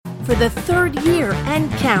For the third year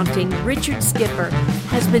and counting, Richard Skipper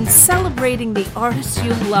has been celebrating the artists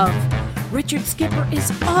you love. Richard Skipper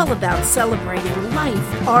is all about celebrating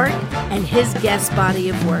life, art, and his guest body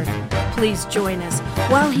of work. Please join us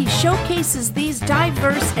while he showcases these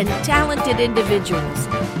diverse and talented individuals.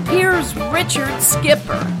 Here's Richard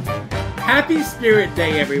Skipper. Happy Spirit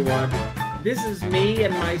Day, everyone. This is me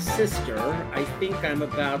and my sister. I think I'm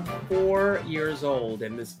about 4 years old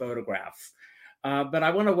in this photograph. But I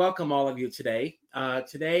want to welcome all of you today.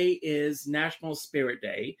 Today is National Spirit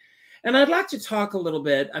Day. And I'd like to talk a little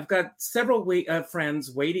bit. I've got several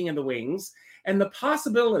friends waiting in the wings, and the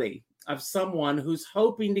possibility of someone who's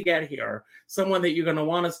hoping to get here, someone that you're going to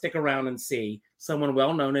want to stick around and see, someone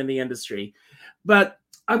well known in the industry. But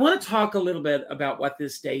I want to talk a little bit about what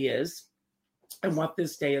this day is and what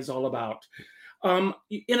this day is all about.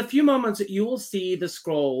 In a few moments, you will see the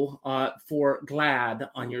scroll for GLAAD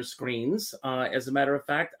on your screens. As a matter of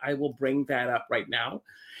fact, I will bring that up right now.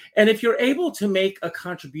 And if you're able to make a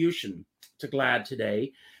contribution to GLAAD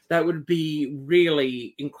today, that would be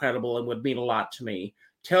really incredible and would mean a lot to me.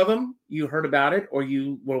 Tell them you heard about it or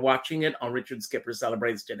you were watching it on Richard Skipper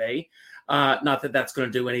Celebrates Today. Not that that's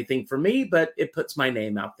going to do anything for me, but it puts my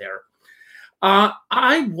name out there.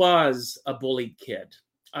 I was a bullied kid.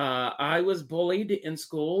 I was bullied in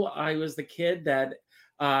school. I was the kid that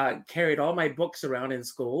carried all my books around in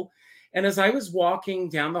school. And as I was walking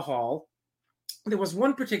down the hall, there was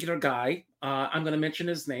one particular guy. I'm going to mention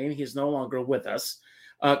his name. He's no longer with us,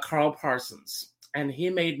 Carl Parsons. And he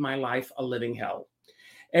made my life a living hell.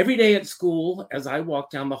 Every day at school, as I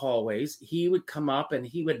walked down the hallways, he would come up and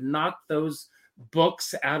he would knock those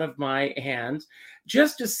books out of my hand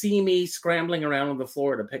just to see me scrambling around on the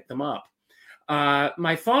floor to pick them up.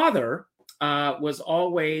 My father was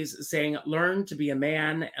always saying, learn to be a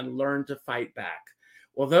man and learn to fight back.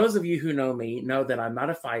 Well, those of you who know me know that I'm not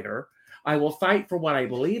a fighter. I will fight for what I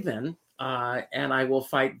believe in, and I will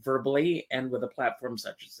fight verbally and with a platform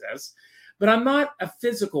such as this. But I'm not a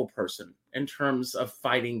physical person in terms of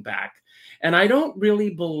fighting back. And I don't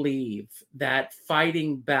really believe that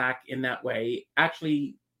fighting back in that way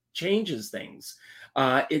actually changes things.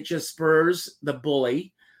 It just spurs the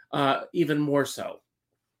bully even more so.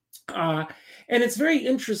 And it's very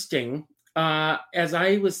interesting, as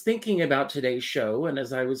I was thinking about today's show and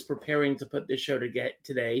as I was preparing to put this show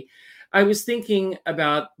today, I was thinking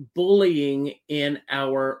about bullying in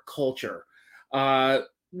our culture.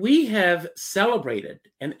 We have celebrated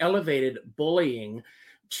and elevated bullying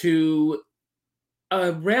to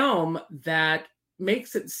a realm that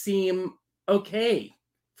makes it seem okay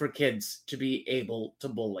for kids to be able to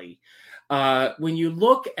bully. When you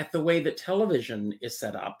look at the way that television is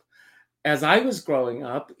set up, as I was growing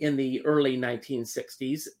up in the early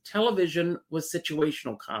 1960s, television was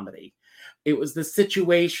situational comedy. It was the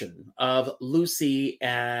situation of Lucy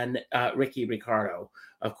and Ricky Ricardo.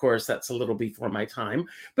 Of course, that's a little before my time.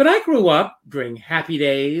 But I grew up during Happy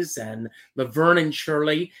Days and Laverne and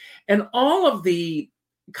Shirley, and all of the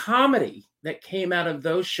comedy that came out of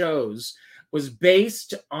those shows was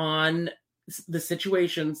based on the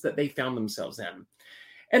situations that they found themselves in.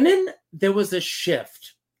 And then there was a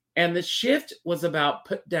shift, and the shift was about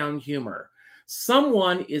put down humor.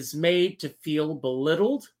 Someone is made to feel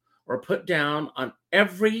belittled or put down on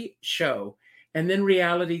every show, and then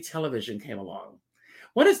reality television came along.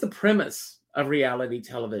 What is the premise of reality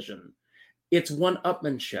television? It's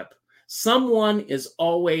one-upmanship. Someone is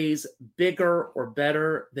always bigger or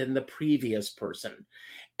better than the previous person.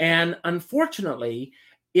 And unfortunately,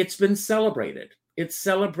 it's been celebrated. It's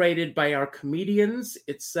celebrated by our comedians.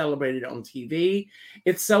 It's celebrated on TV.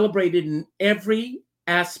 It's celebrated in every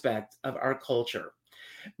aspect of our culture.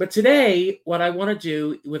 But today, what I want to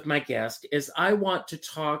do with my guest is I want to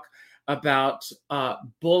talk about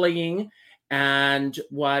bullying and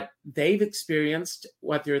what they've experienced,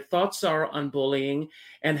 what their thoughts are on bullying,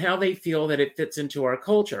 and how they feel that it fits into our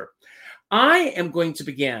culture. I am going to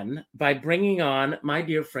begin by bringing on my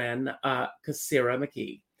dear friend, Kasira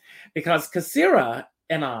McKee, because Kasira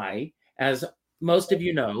and I, as most of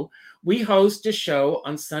you know, we host a show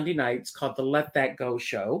on Sunday nights called the Let That Go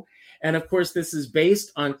Show. And of course, this is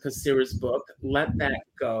based on Kasira's book, Let That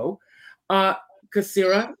Go.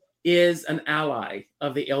 Kasira is an ally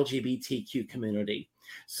of the LGBTQ community.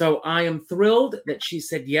 So I am thrilled that she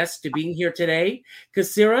said yes to being here today.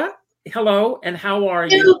 Kasira, hello, and how are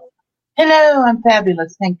you? Hello, I'm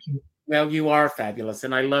fabulous. Thank you. Well, you are fabulous,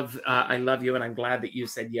 and I love you, and I'm glad that you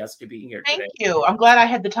said yes to being here today. Thank you. I'm glad I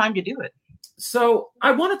had the time to do it. So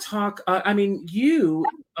I want to talk,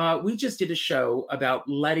 we just did a show about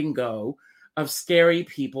letting go of scary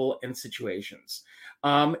people and situations.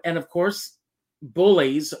 And of course,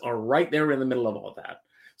 bullies are right there in the middle of all that.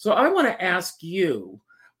 So I want to ask you,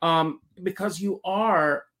 because you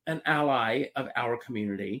are an ally of our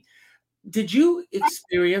community, did you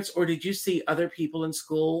experience or did you see other people in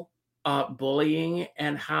school bullying,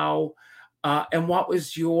 and how, and what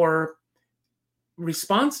was your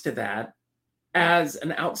response to that as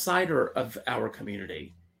an outsider of our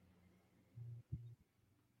community?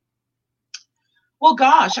 Well,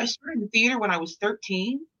 gosh, I started in theater when I was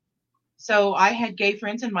 13. So I had gay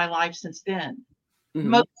friends in my life since then. Mhm.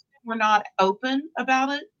 Most of them were not open about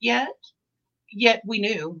it yet we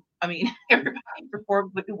knew. I mean, everybody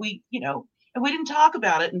performed, but and we didn't talk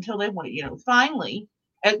about it until they wanted, finally.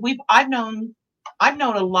 And I've known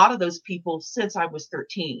a lot of those people since I was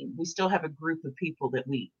 13. We still have a group of people that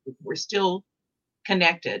we're still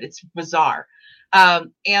connected. It's bizarre.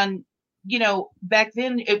 And back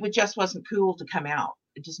then just wasn't cool to come out.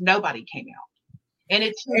 It just, nobody came out.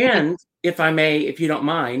 And And if I may, if you don't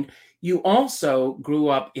mind, you also grew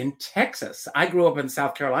up in Texas. I grew up in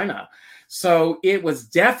South Carolina. So it was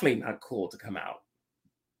definitely not cool to come out.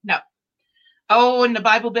 No. Oh, in the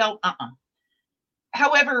Bible Belt,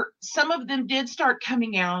 However, some of them did start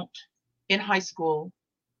coming out in high school.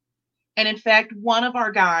 And in fact, one of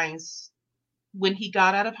our guys, when he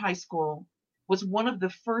got out of high school, was one of the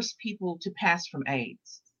first people to pass from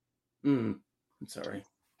AIDS. I'm sorry.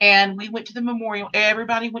 And we went to the memorial.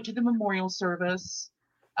 Everybody went to the memorial service.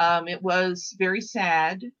 It was very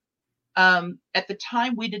sad. At the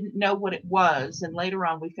time, we didn't know what it was. And later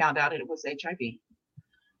on, we found out it was HIV.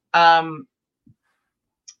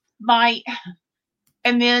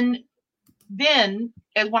 And then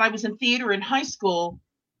and when I was in theater in high school,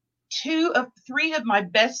 3 of my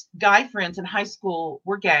best guy friends in high school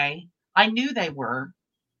were gay. I knew they were.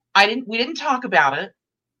 We didn't talk about it.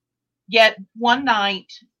 Yet one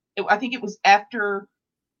night, I think it was after,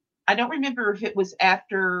 I don't remember if it was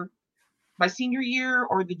after my senior year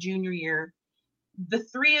or the junior year, the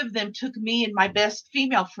 3 of them took me and my best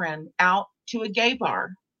female friend out to a gay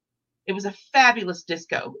bar. It was a fabulous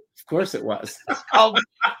disco. Of course it was.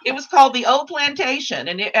 It was called the Old Plantation.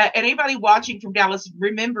 And anybody watching from Dallas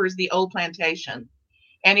remembers the Old Plantation.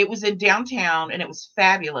 And it was in downtown, and it was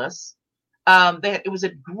fabulous. It was a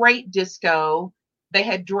great disco. They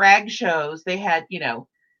had drag shows. They had,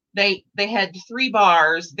 they had 3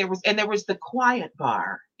 bars. There was the quiet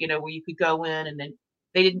bar, where you could go in, and then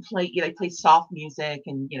they didn't play, they played soft music,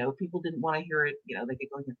 and, people didn't want to hear it, they could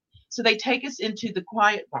go in. So they take us into the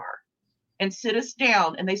quiet bar and sit us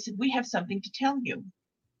down, and they said, "We have something to tell you."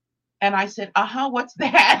 And I said, "What's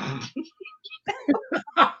that?"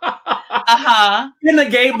 In the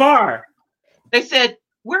gay bar. They said,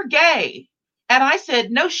 "We're gay." And I said,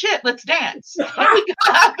 "No shit, let's dance." And we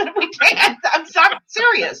got up and we danced. I'm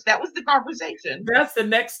serious. That was the conversation. That's the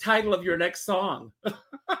next title of your next song.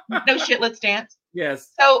 No shit, let's dance. Yes.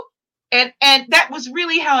 So, and that was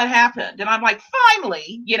really how it happened. And I'm like,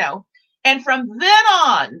 finally, And from then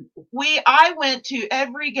on, I went to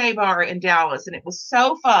every gay bar in Dallas, and it was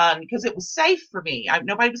so fun because it was safe for me.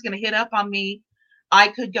 Nobody was going to hit up on me. I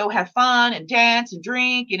could go have fun and dance and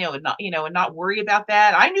drink, and not worry about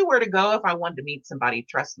that. I knew where to go if I wanted to meet somebody.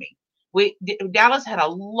 Trust me. Dallas had a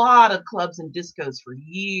lot of clubs and discos for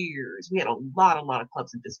years. We had a lot of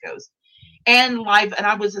clubs and discos, and live. And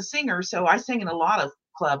I was a singer, so I sang in a lot of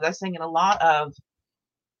clubs. I sang in a lot of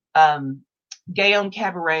gay-owned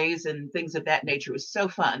cabarets and things of that nature. It was so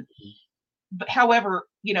fun. But however,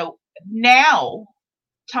 now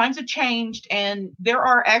times have changed, and there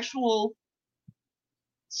are actual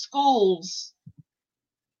schools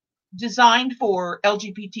designed for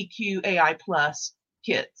LGBTQAI plus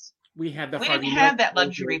kids. We didn't have that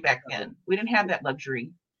luxury back then. We didn't have that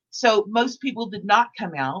luxury. So most people did not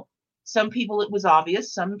come out. Some people it was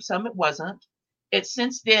obvious, some it wasn't.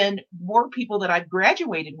 Since then, more people that I've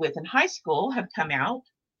graduated with in high school have come out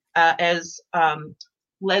as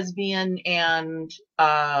lesbian and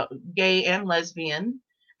gay and lesbian.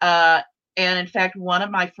 And in fact, one of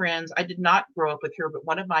my friends, I did not grow up with her, but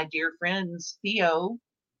one of my dear friends, Theo,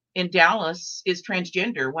 in Dallas, is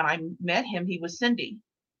transgender. When I met him, he was Cindy.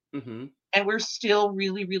 Mm-hmm. And we're still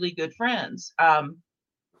really, really good friends.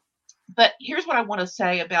 But here's what I want to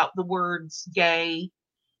say about the words gay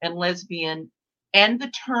and lesbian and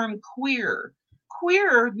the term queer.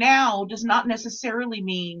 Queer now does not necessarily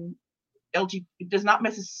mean does not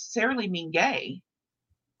necessarily mean gay.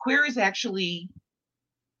 Queer is actually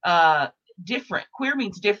different. Queer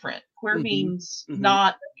means different. Queer means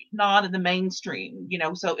not in the mainstream,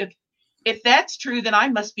 so if that's true, then I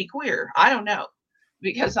must be queer. I don't know,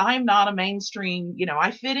 because I'm not a mainstream,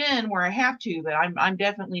 I fit in where I have to, but I'm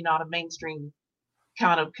definitely not a mainstream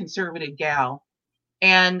kind of conservative gal.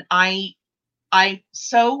 And I'm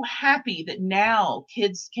so happy that now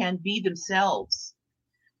kids can be themselves.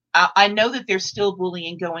 I know that there's still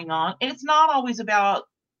bullying going on, and it's not always about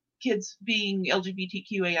kids being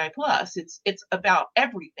LGBTQAI plus. It's about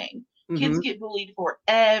everything. Kids Mhm. get bullied for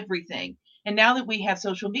everything. And now that we have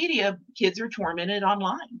social media, kids are tormented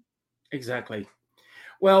online. Exactly.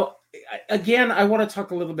 Well, again, I want to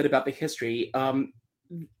talk a little bit about the history.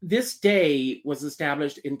 This day was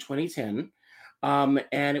established in 2010,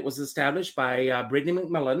 and it was established by Brittany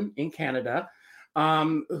McMillan in Canada,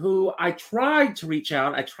 who I tried to reach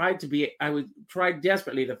out. Tried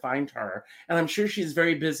desperately to find her, and I'm sure she's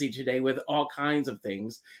very busy today with all kinds of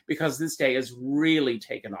things because this day is really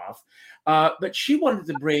taken off. But she wanted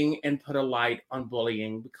to bring and put a light on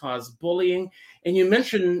bullying because bullying, and you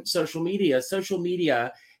mentioned social media. Social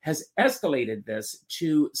media has escalated this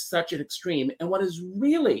to such an extreme. And what is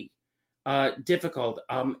really difficult,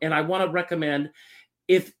 and I want to recommend,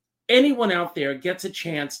 if anyone out there gets a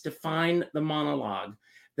chance to find the monologue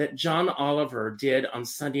that John Oliver did on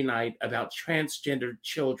Sunday night about transgender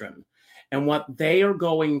children and what they are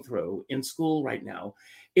going through in school right now,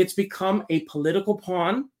 it's become a political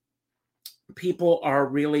pawn. People are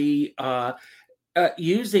really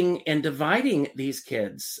using and dividing these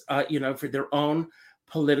kids, for their own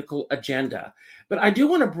political agenda. But I do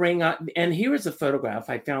want to bring up, and here is a photograph.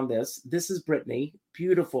 I found this. This is Brittany,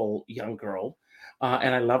 beautiful young girl.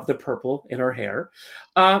 And I love the purple in her hair.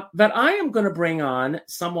 But I am going to bring on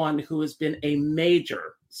someone who has been a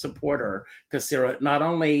major supporter, Kasira, not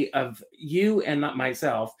only of you and not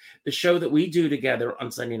myself, the show that we do together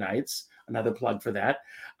on Sunday nights, another plug for that.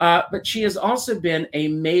 But she has also been a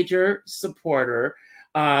major supporter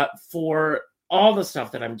for all the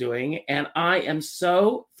stuff that I'm doing. And I am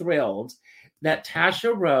so thrilled that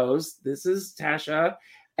Tasha Rose, this is Tasha.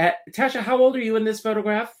 Tasha, how old are you in this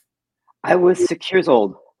photograph? I was 6 years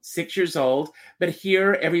old. 6 years old. But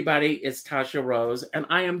here, everybody, is Tasha Rose. And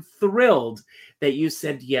I am thrilled that you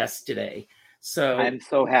said yes today. So I'm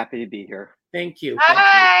so happy to be here. Thank you.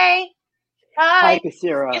 Hi. Hi,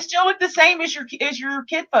 Kasira. You still look the same as your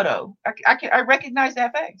kid photo. I recognize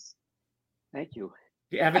that face. Thank you.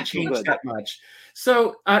 You haven't changed that much.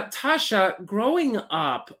 So, Tasha, growing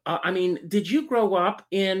up, did you grow up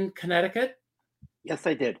in Connecticut? Yes,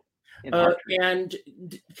 I did. And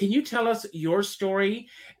can you tell us your story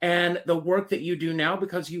and the work that you do now?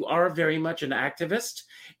 Because you are very much an activist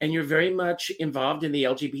and you're very much involved in the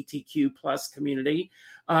LGBTQ plus community.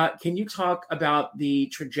 Can you talk about the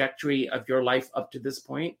trajectory of your life up to this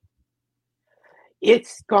point?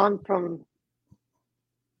 It's gone from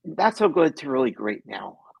not so good to really great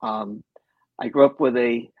now. I grew up with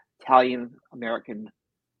a Italian American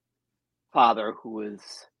father who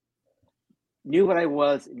knew what I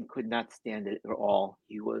was and could not stand it at all.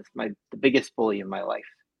 He was the biggest bully in my life.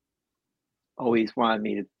 Always wanted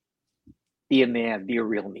me to be a man, be a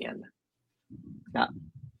real man,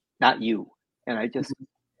 not you. And I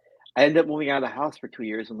ended up moving out of the house for 2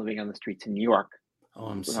 years and living on the streets in New York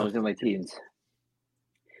when I was in my teens.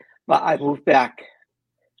 But I moved back,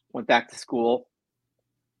 went back to school,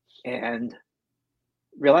 and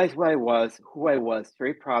realized who I was,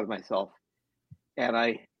 very proud of myself. And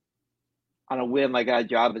on a whim, I got a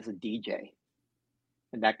job as a DJ.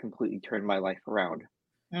 And that completely turned my life around.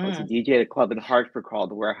 I was a DJ at a club in Hartford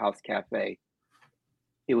called the Warehouse Cafe.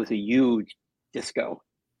 It was a huge disco.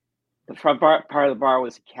 The front part of the bar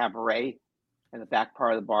was a cabaret, and the back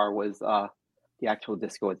part of the bar was the actual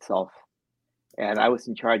disco itself. And I was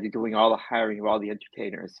in charge of doing all the hiring of all the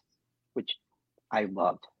entertainers, which I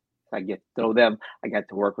loved. I get to know them. I got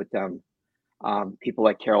to work with them. People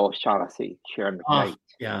like Carol O'Shaughnessy, Sharon McKnight.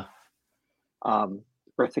 Yeah.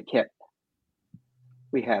 Bertha Kitt.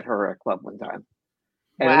 We had her at a club one time.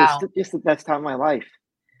 And Wow. It was just the best time of my life.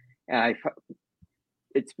 And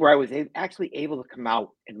it's where I was actually able to come out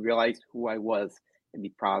and realize who I was and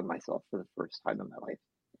be proud of myself for the first time in my life.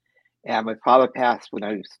 And my father passed when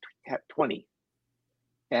I was 20.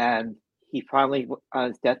 And he finally, on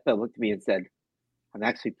his deathbed, looked at me and said, "I'm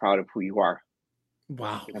actually proud of who you are.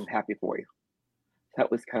 Wow. And I'm happy for you." That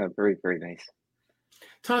was kind of very, very nice.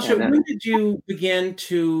 Tasha, when did you begin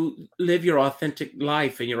to live your authentic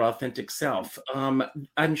life and your authentic self?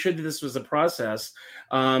 I'm sure that this was a process.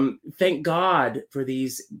 Thank God for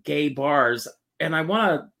these gay bars. And I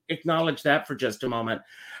want to acknowledge that for just a moment.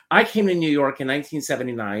 I came to New York in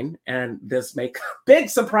 1979, and this may big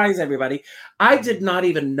surprise everybody. I did not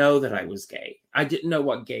even know that I was gay. I didn't know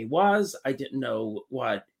what gay was. I didn't know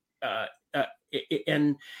what,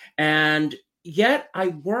 and yet I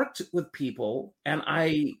worked with people, and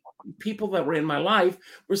people that were in my life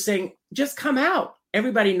were saying, "Just come out.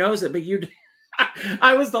 Everybody knows it, but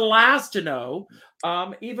I was the last to know.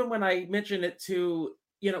 Even when I mentioned it to,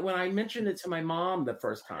 my mom the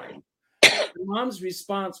first time, my mom's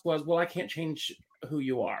response was, well, I can't change who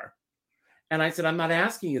you are. And I said, I'm not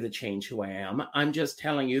asking you to change who I am. I'm just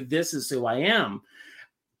telling you this is who I am.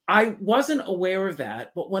 I wasn't aware of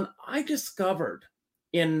that. But when I discovered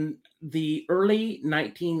in the early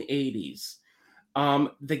 1980s,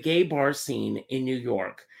 the gay bar scene in New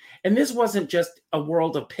York, and this wasn't just a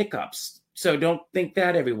world of pickups. So don't think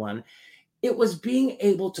that, everyone. It was being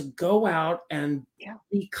able to go out and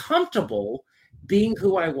be comfortable being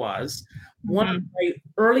who I was. One of my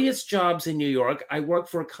earliest jobs in New York, I worked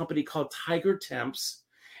for a company called Tiger Temps,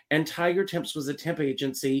 and Tiger Temps was a temp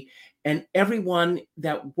agency, and everyone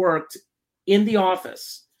that worked in the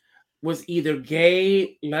office was either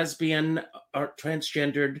gay, lesbian, or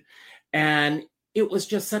transgendered, and it was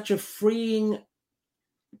just such a freeing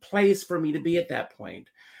place for me to be at that point.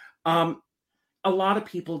 A lot of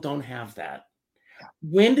people don't have that.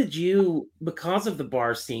 When did you, because of the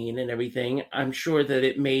bar scene and everything, I'm sure that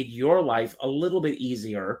it made your life a little bit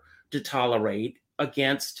easier to tolerate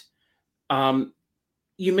against,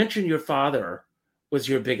 you mentioned your father was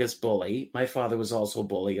your biggest bully. My father was also a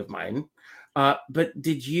bully of mine. But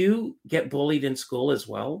did you get bullied in school as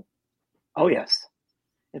well? Oh, yes.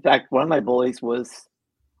 In fact, one of my bullies was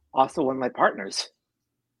also one of my partners.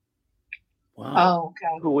 Wow. Oh,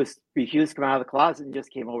 okay. Who was refused to come out of the closet and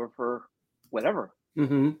just came over for whatever.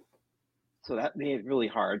 Mm-hmm. So that made it really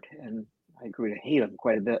hard, and I grew to hate him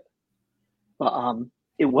quite a bit. But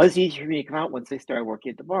it was easier for me to come out once I started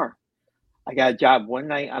working at the bar. I got a job one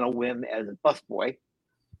night on a whim as a busboy.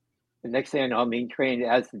 The next thing I know, I'm being trained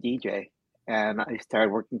as the DJ, and I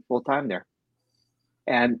started working full time there.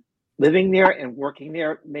 And living there and working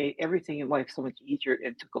there made everything in life so much easier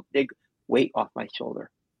and took a big weight off my shoulder.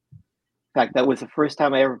 In fact, that was the first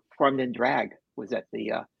time I ever performed in drag, was at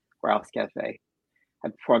the Warehouse Cafe. I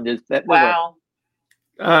performed as that. Wow.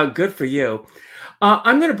 Good for you.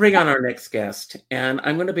 I'm going to bring on our next guest, and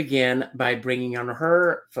I'm going to begin by bringing on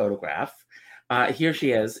her photograph. Here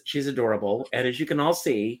she is. She's adorable. And as you can all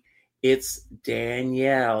see, it's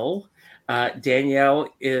Danielle. Danielle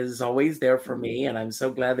is always there for me, and I'm so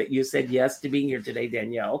glad that you said yes to being here today,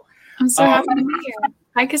 Danielle. I'm so happy to be here.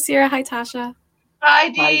 Hi, Kasira. Hi, Tasha. Hi,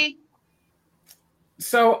 Dee.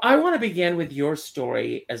 So I want to begin with your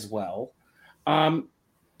story as well. Do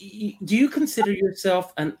you consider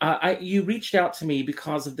yourself, you reached out to me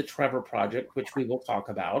because of the Trevor Project, which we will talk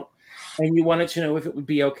about, and you wanted to know if it would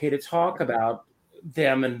be okay to talk about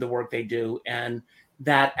them and the work they do and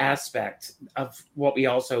that aspect of what we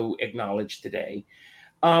also acknowledge today.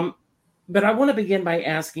 But I want to begin by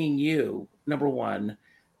asking you, number one,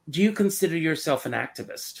 do you consider yourself an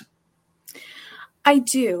activist? I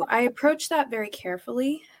do. I approach that very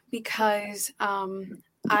carefully because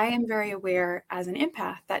I am very aware as an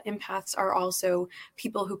empath that empaths are also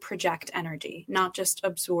people who project energy, not just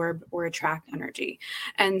absorb or attract energy.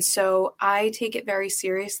 And so I take it very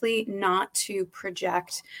seriously not to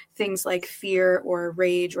project things like fear or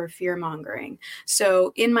rage or fear mongering.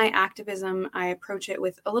 So in my activism, I approach it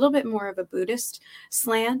with a little bit more of a Buddhist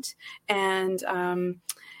slant, and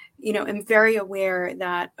I'm very aware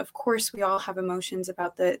that, of course, we all have emotions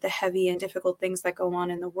about the heavy and difficult things that go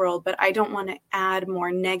on in the world, but I don't want to add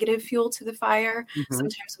more negative fuel to the fire. Mm-hmm.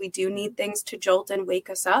 Sometimes we do need things to jolt and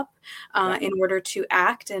wake us up in order to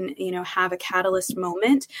act and, have a catalyst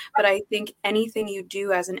moment. But I think anything you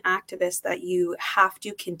do as an activist that you have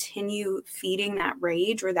to continue feeding that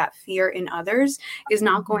rage or that fear in others is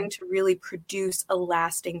not going to really produce a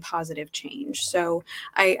lasting positive change. So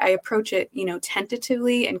I approach it,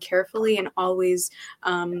 tentatively and carefully, and always,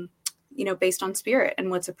 based on spirit and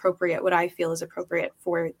what's appropriate, what I feel is appropriate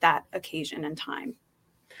for that occasion and time.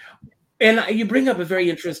 And you bring up a very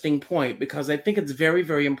interesting point, because I think it's very,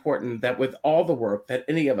 very important that with all the work that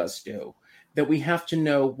any of us do, that we have to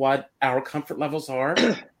know what our comfort levels are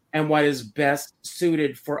and what is best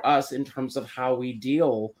suited for us in terms of how we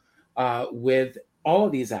deal with all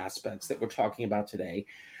of these aspects that we're talking about today.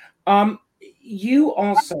 You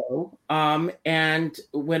also, and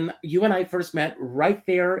when you and I first met, right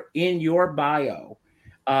there in your bio,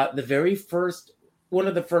 one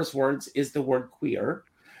of the first words is the word queer.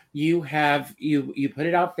 You put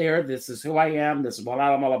it out there. This is who I am. This is what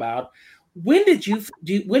I'm all about. When do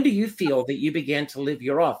you feel that you began to live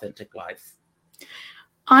your authentic life?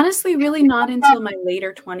 Honestly, really not until my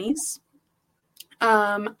later 20s.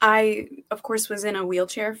 I, of course, was in a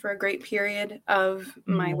wheelchair for a great period of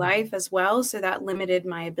my life as well. So that limited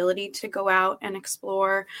my ability to go out and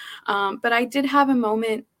explore. But I did have a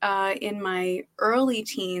moment in my early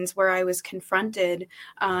teens where I was confronted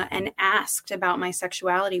and asked about my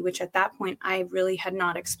sexuality, which at that point I really had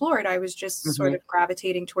not explored. I was just sort of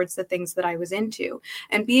gravitating towards the things that I was into.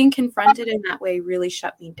 And being confronted in that way really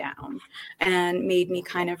shut me down and made me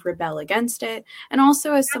kind of rebel against it. And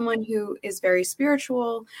also, as someone who is very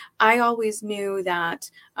spiritual, I always knew that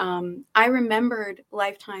I remembered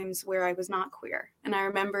lifetimes where I was not queer. And I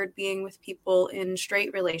remembered being with people in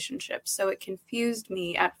straight relationships. So it confused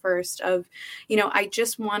me at first of, I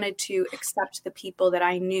just wanted to accept the people that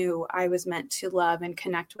I knew I was meant to love and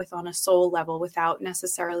connect with on a soul level without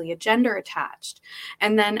necessarily a gender attached.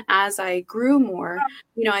 And then as I grew more,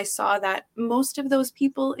 I saw that most of those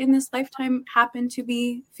people in this lifetime happen to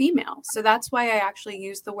be female. So that's why I actually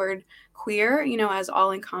use the word queer, as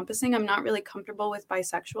all encompassing. I'm not really comfortable with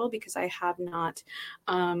bisexual because I have not,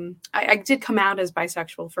 I did come out as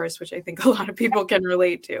bisexual first, which I think a lot of people can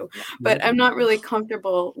relate to, but I'm not really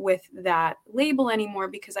comfortable with that label anymore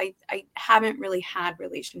because I haven't really had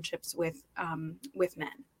relationships with men.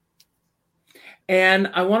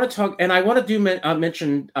 And I want to talk, and I want to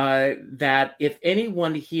mention that if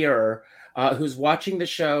anyone here who's watching the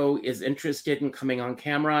show is interested in coming on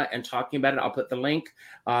camera and talking about it, I'll put the link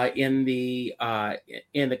in the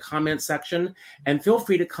comment section. And feel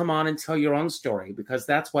free to come on and tell your own story, because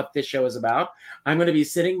that's what this show is about. I'm going to be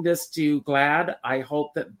sending this to GLAAD. I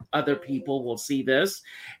hope that other people will see this.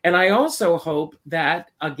 And I also hope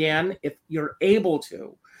that, again, if you're able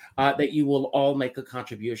to, that you will all make a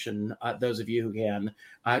contribution, those of you who can,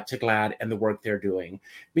 to GLAAD and the work they're doing.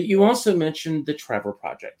 But you also mentioned the Trevor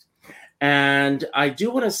Project. And I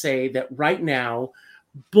do want to say that right now,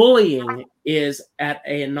 bullying is at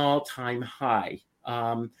an all-time high.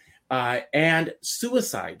 And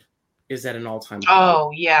suicide is at an all-time high.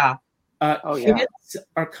 Oh, yeah. Kids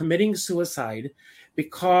are committing suicide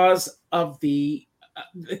because of the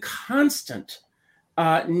constant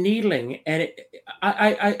needling. And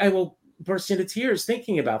I will burst into tears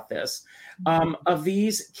thinking about this, of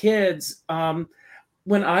these kids.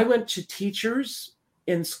 When I went to teachers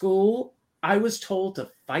in school, I was told to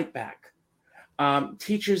fight back.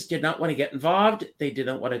 Teachers did not want to get involved. They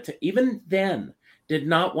didn't want to, even then, did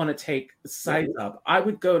not want to take sides up. I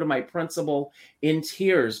would go to my principal in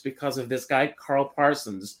tears because of this guy, Carl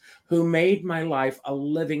Parsons, who made my life a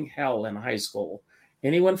living hell in high school.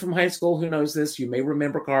 Anyone from high school who knows this, you may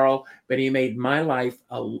remember Carl, but he made my life,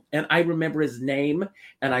 and I remember his name,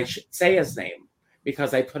 and I should say his name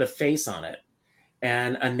because I put a face on it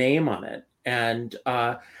and a name on it. And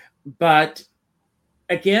but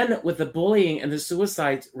again, with the bullying and the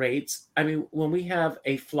suicide rates, I mean, when we have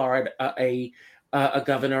a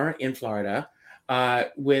governor in Florida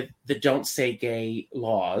with the Don't Say Gay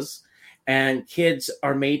laws, and kids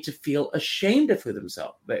are made to feel ashamed of who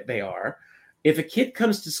themselves they are. If a kid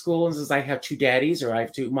comes to school and says, I have two daddies or I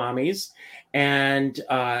have two mommies, and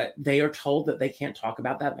they are told that they can't talk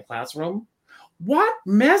about that in the classroom, what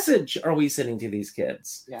message are we sending to these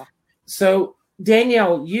kids? Yeah. So,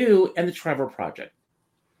 Danielle, you and the Trevor Project.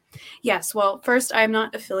 Yes. Well, first, I'm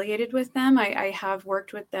not affiliated with them. I have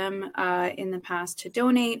worked with them in the past to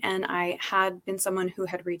donate, and I had been someone who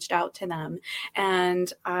had reached out to them.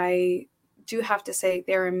 And I do have to say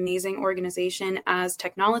they're an amazing organization. As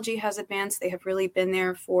technology has advanced, they have really been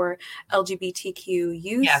there for LGBTQ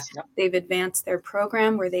youth. Yes. They've advanced their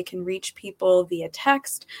program where they can reach people via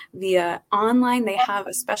text, via online. They have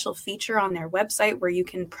a special feature on their website where you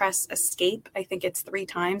can press escape. I think it's 3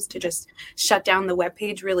 times to just shut down the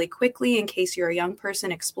webpage really quickly in case you're a young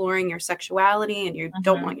person exploring your sexuality and you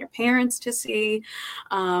don't want your parents to see.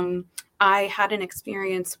 I had an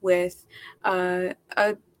experience with a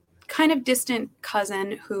kind of distant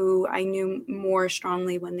cousin who I knew more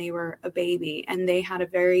strongly when they were a baby, and they had a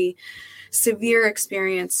very severe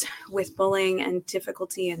experience with bullying and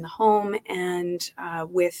difficulty in the home, and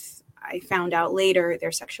I found out later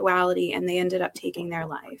their sexuality, and they ended up taking their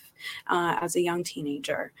life as a young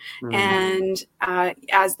teenager. Mm-hmm. And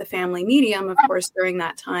as the family medium, of course, during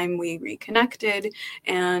that time we reconnected,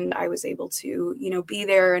 and I was able to, be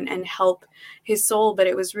there and help his soul. But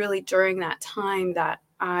it was really during that time that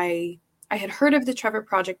I had heard of the Trevor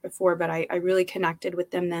Project before, but I really connected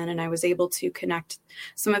with them then, and I was able to connect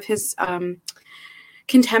some of his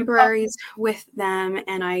contemporaries with them.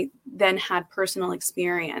 And I then had personal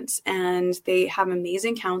experience. And they have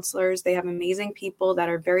amazing counselors. They have amazing people that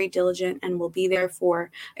are very diligent and will be there for,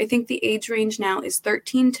 I think the age range now is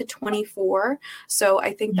 13 to 24. So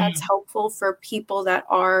I think that's helpful for people that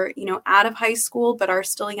are, out of high school, but are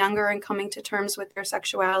still younger and coming to terms with their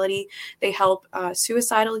sexuality. They help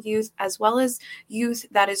suicidal youth, as well as youth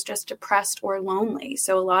that is just depressed or lonely.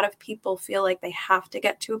 So a lot of people feel like they have to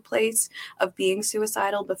get to a place of being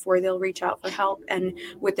suicidal before they'll reach out for help. And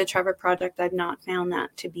with the Trevor Project, I've not found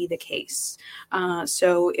that to be the case.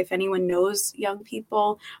 So if anyone knows young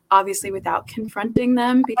people, obviously without confronting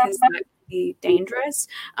them, because that could be dangerous.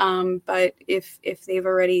 But if they've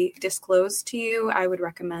already disclosed to you, I would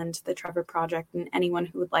recommend the Trevor Project and anyone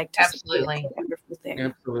who would like to. Absolutely. Wonderful thing.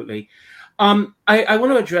 Absolutely. I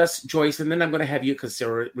want to address Joyce, and then I'm going to have you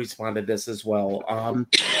respond to this as well.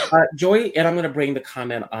 Joy, and I'm going to bring the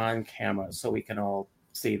comment on camera so we can all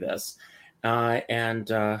see this.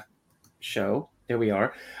 Show. There we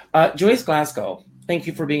are. Joyce Glasgow. Thank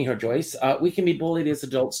you for being here, Joyce. We can be bullied as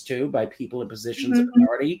adults too by people in positions of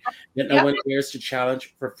authority that no one dares to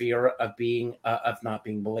challenge for fear of not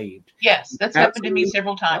being believed. Yes, that's happened to me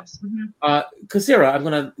several times. Kasira, I'm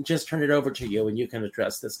going to just turn it over to you, and you can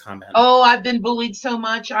address this comment. Oh, I've been bullied so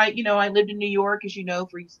much. I lived in New York, as you know,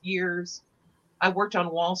 for years. I worked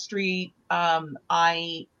on Wall Street.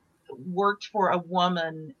 I worked for a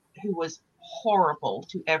woman who was horrible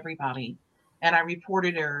to everybody, and I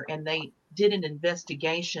reported her, and they did an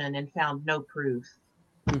investigation and found no proof.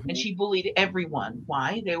 And she bullied everyone.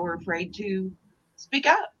 Why? They were afraid to speak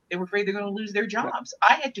up. They were afraid they're going to lose their jobs.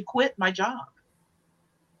 I had to quit my job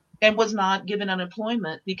and was not given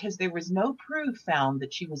unemployment because there was no proof found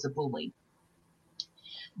that she was a bully.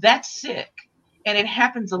 That's sick. And it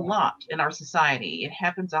happens a lot in our society. It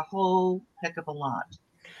happens a whole heck of a lot.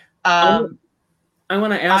 I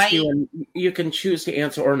want to ask you, and you can choose to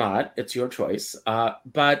answer or not. It's your choice.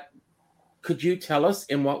 But could you tell us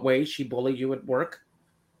in what way she bullied you at work?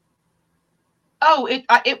 Oh,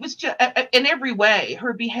 it was just in every way.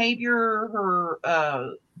 Her behavior,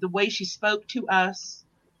 the way she spoke to us.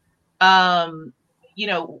 Everybody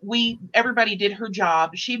did her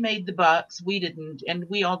job. She made the bucks. We didn't, and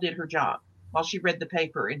we all did her job while she read the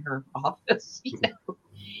paper in her office.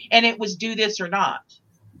 And it was do this or not.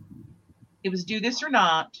 It was do this or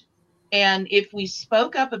not. And if we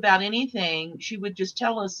spoke up about anything, she would just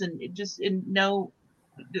tell us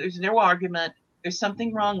there's no argument. There's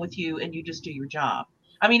something wrong with you, and you just do your job.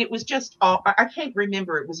 I mean, it was just, I can't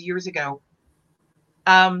remember. It was years ago.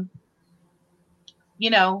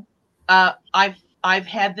 I've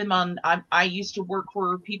had them on, I used to work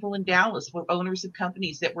for people in Dallas with owners of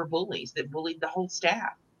companies that were bullies, that bullied the whole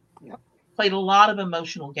staff. Yep. Played a lot of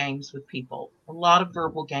emotional games with people, a lot of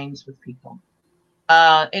verbal games with people.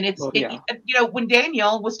 And when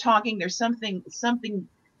Danielle was talking, there's something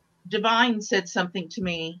divine said something to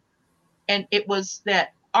me. And it was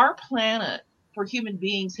that our planet for human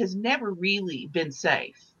beings has never really been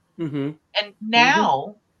safe. Mm-hmm. And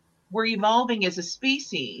now we're evolving as a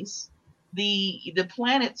species. The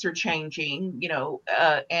planets are changing,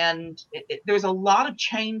 and there's a lot of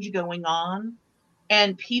change going on,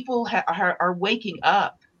 and people are waking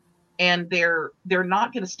up, and they're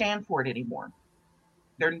not going to stand for it anymore.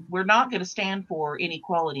 We're not going to stand for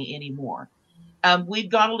inequality anymore. We've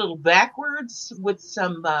gone a little backwards with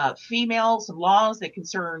some some laws that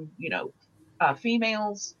concern,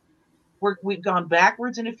 females. We've gone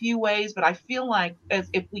backwards in a few ways, but I feel like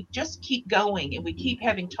if we just keep going and we keep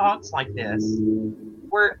having talks like this,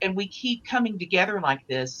 and we keep coming together like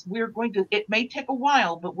this, it may take a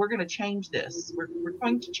while, but we're going to change this. We're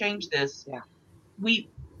going to change this. Yeah. We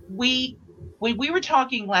were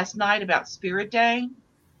talking last night about Spirit Day.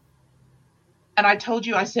 And I told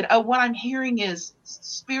you, I said, what I'm hearing is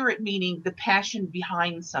spirit, meaning the passion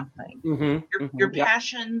behind something. Mm-hmm. Your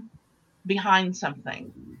passion behind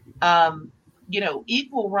something.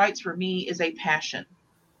 Equal rights for me is a passion.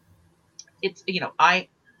 It's,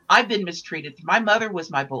 I've been mistreated. My mother was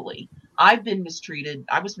my bully. I've been mistreated.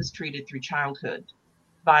 I was mistreated through childhood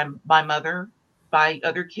by my mother, by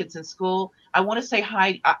other kids in school. I want to say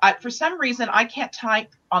hi. For some reason, I can't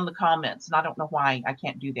type on the comments, and I don't know why I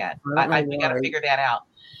can't do that. We got to figure that out.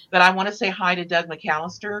 But I want to say hi to Doug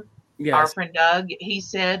McAllister, our friend Doug. He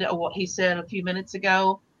said a few minutes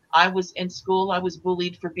ago, I was in school. I was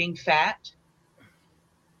bullied for being fat.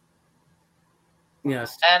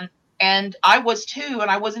 Yes. And I was too,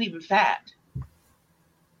 and I wasn't even fat.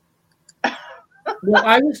 Well,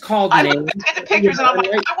 I was called. I looked at the pictures and I'm like,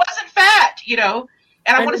 I wasn't fat,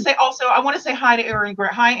 And I want to say also, I want to say hi to Aaron.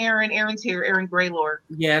 Hi, Aaron. Aaron's here. Aaron Graylord.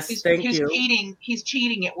 Yes, thank you. He's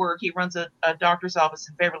cheating at work. He runs a doctor's office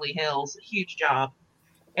in Beverly Hills. A huge job.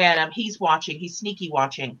 And he's watching. He's sneaky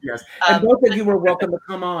watching. Yes. And both of you are welcome to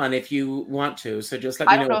come on if you want to. So just let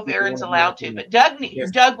me know. I don't know if Aaron's allowed to, but Doug,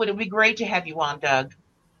 would it be great to have you on, Doug?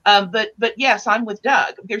 But yes, I'm with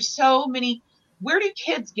Doug. There's so many. Where do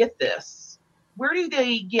kids get this? Where do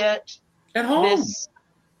they get at home? This?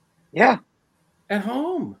 Yeah, at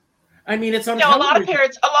home. I mean, it's on. A lot of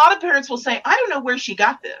parents will say, "I don't know where she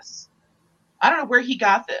got this. I don't know where he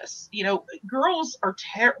got this." You know, girls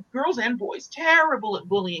and boys terrible at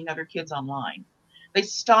bullying other kids online. They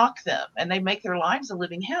stalk them and they make their lives a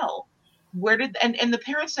living hell. And the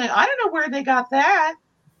parents say, "I don't know where they got that."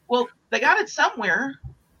 Well, they got it somewhere.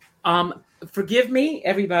 Forgive me,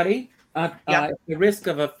 everybody. At the risk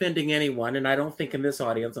of offending anyone, and I don't think in this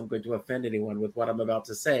audience I'm going to offend anyone with what I'm about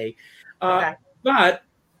to say. Okay. But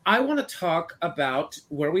I want to talk about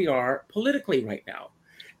where we are politically right now,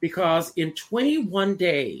 because in 21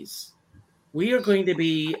 days, we are going to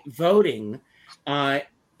be voting,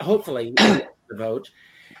 hopefully, the vote.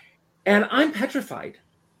 And I'm petrified.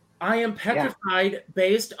 I am petrified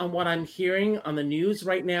based on what I'm hearing on the news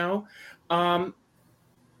right now.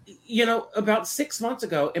 About 6 months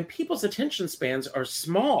ago, and people's attention spans are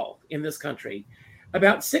small in this country.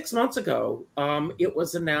 About 6 months ago, it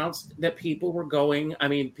was announced that people were voting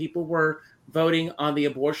on the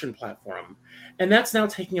abortion platform. And that's now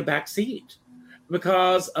taking a back seat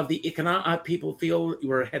because of the economic, people feel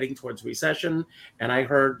we're heading towards recession. And I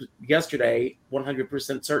heard yesterday,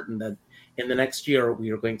 100% certain that in the next year,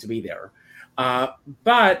 we are going to be there.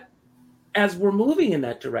 But as we're moving in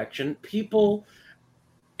that direction, people,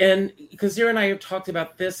 and Kazira and I have talked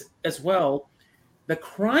about this as well, the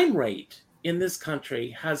crime rate in this country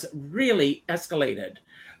has really escalated.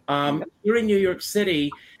 Here in New York City,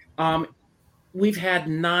 we've had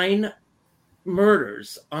 9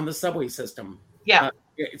 murders on the subway system.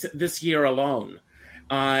 This year alone.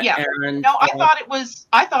 And, no, I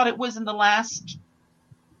thought it was in the last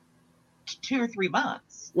 2 or 3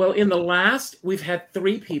 months. Well, we've had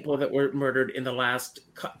 3 people that were murdered in the last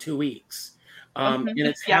 2 weeks. And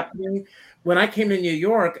it's happening. When I came to New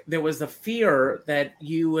York, there was a fear that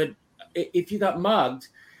if you got mugged,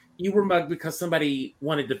 you were mugged because somebody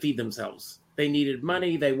wanted to feed themselves. They needed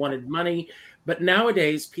money. They wanted money. But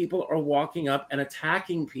nowadays, people are walking up and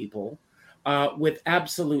attacking people with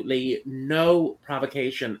absolutely no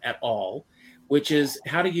provocation at all, which is,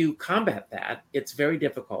 how do you combat that? It's very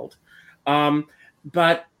difficult.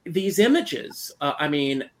 But these images,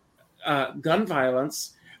 gun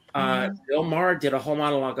violence, Bill Maher did a whole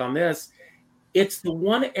monologue on this. It's the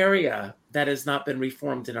one area that has not been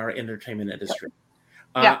reformed in our entertainment industry.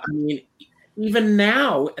 Even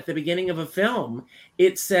now, at the beginning of a film,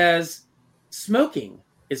 it says smoking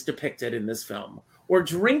is depicted in this film, or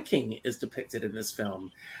drinking is depicted in this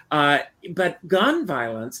film. But gun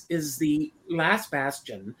violence is the last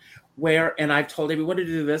bastion where, and I've told everyone to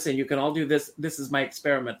do this, and you can all do this. This is my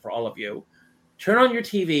experiment for all of you. Turn on your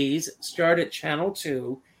TVs, start at channel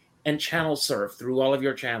 2, and channel surf through all of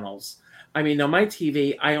your channels. On my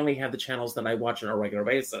TV, I only have the channels that I watch on a regular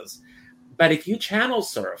basis. But if you channel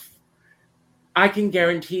surf, I can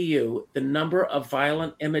guarantee you the number of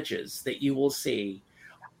violent images that you will see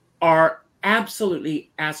are absolutely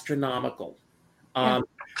astronomical.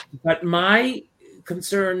 But my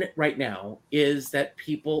concern right now is that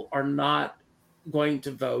people are not going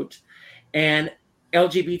to vote, and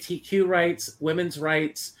LGBTQ rights, women's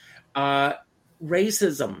rights,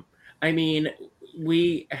 racism.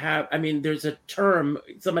 There's a term,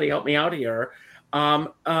 somebody help me out here,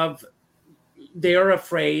 of they're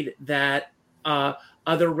afraid that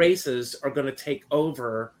other races are going to take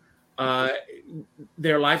over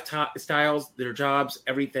their lifestyles, their jobs,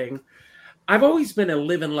 everything. I've always been a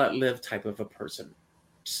live and let live type of a person.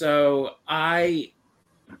 So I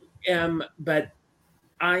am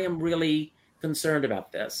really concerned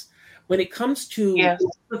about this. When it comes to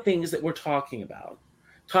the things that we're talking about,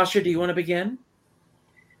 Tasha, do you want to begin?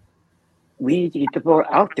 We need to get the vote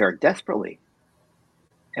out there desperately.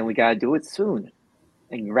 And we got to do it soon.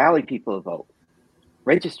 And rally people to vote.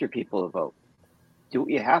 Register people to vote. Do what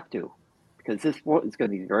you have to. Because this vote is going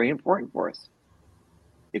to be very important for us.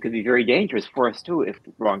 It could be very dangerous for us, too, if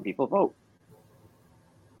the wrong people vote.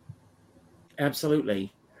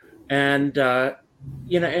 Absolutely. And,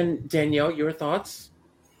 and Danielle, your thoughts?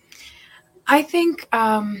 I think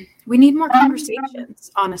we need more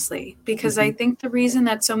conversations, honestly, because I think the reason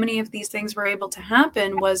that so many of these things were able to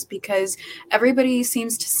happen was because everybody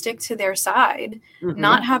seems to stick to their side,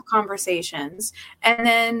 not have conversations. And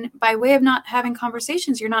then by way of not having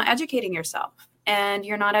conversations, you're not educating yourself. And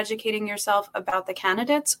you're not educating yourself about the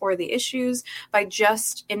candidates or the issues by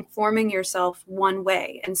just informing yourself one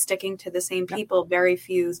way and sticking to the same people. Very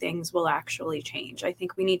few things will actually change. I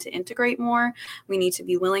think we need to integrate more. We need to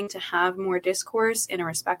be willing to have more discourse in a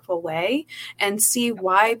respectful way and see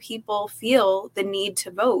why people feel the need to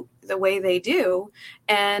vote the way they do.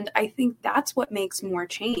 And I think that's what makes more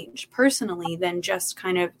change personally than just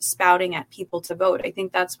kind of spouting at people to vote. I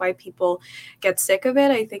think that's why people get sick of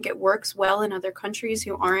it. I think it works well in other countries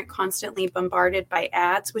who aren't constantly bombarded by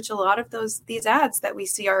ads, which a lot of these ads that we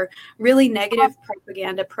see are really negative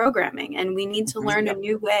propaganda programming. And we need to learn a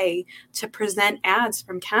new way to present ads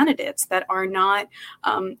from candidates that are not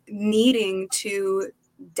needing to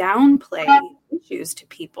downplay issues to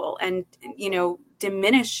people and,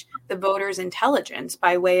 diminish the voters' intelligence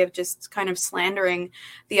by way of just kind of slandering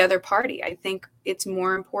the other party. I think it's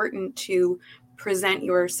more important to present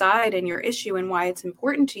your side and your issue and why it's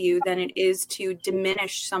important to you than it is to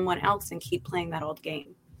diminish someone else and keep playing that old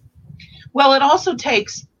game. Well, it also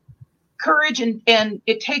takes courage and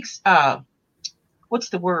it takes, what's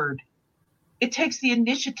the word? It takes the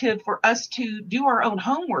initiative for us to do our own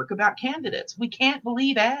homework about candidates. We can't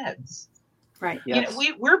believe ads. Right. Yes.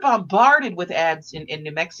 We're bombarded with ads in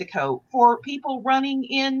New Mexico for people running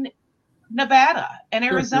in Nevada and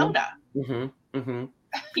Arizona. The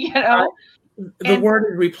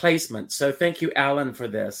word is replacement. So thank you, Alan, for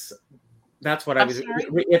this. That's what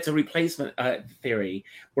it's a replacement theory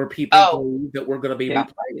where people believe that we're going to be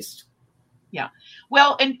replaced. Yeah.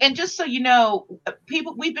 Well, and just so you know,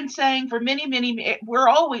 we've been saying for many,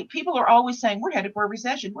 people are always saying we're headed for a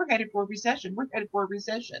recession. We're headed for a recession. We're headed for a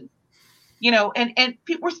recession. And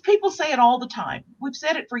people say it all the time. We've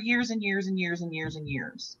said it for years and years and years and years and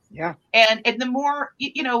years. Yeah. And the more,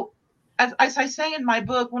 as I say in my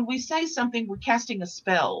book, when we say something, we're casting a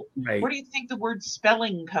spell. Right. Where do you think the word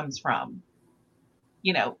spelling comes from?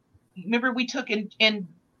 Remember we took in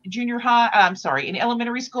junior high, in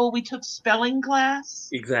elementary school, we took spelling class.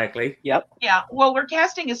 Exactly. Yep. Yeah. Well, we're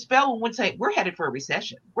casting a spell when we say we're headed for a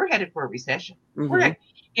recession. We're headed for a recession. We're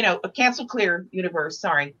a cancel clear universe.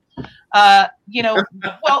 Sorry. Well,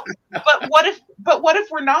 but what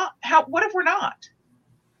if we're not? What if we're not?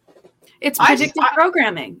 It's predictive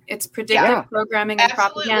programming. It's predictive programming and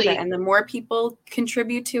absolutely. Propaganda. And the more people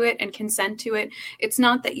contribute to it and consent to it, it's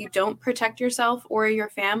not that you don't protect yourself or your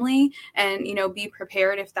family and, be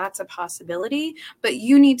prepared if that's a possibility, but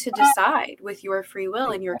you need to decide with your free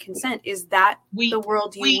will and your consent. Is that the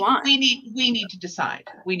world you want? We need to decide.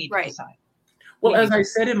 We need to decide. Well, as I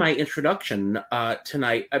said in my introduction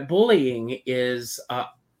tonight, bullying is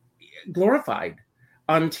glorified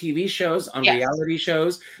on TV shows, on reality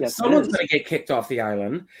shows. Yes, someone's going to get kicked off the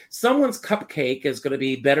island. Someone's cupcake is going to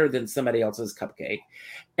be better than somebody else's cupcake.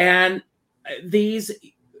 And these,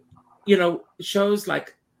 shows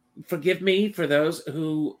like, forgive me for those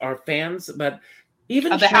who are fans, but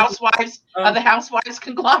even of the Housewives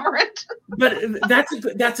conglomerate. But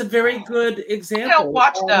that's a very good example. I don't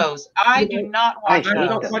watch those. I do not watch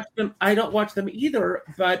those. I don't watch them either.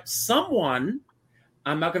 But someone,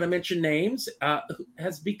 I'm not going to mention names,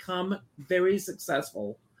 has become very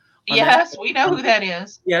successful. Yes, we know who that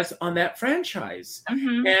is. Yes, on that franchise.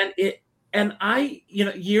 And I,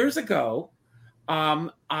 years ago,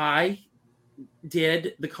 I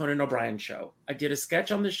did the Conan O'Brien show. I did a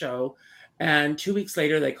sketch on the show. And 2 weeks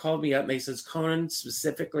later, they called me up and they says, Conan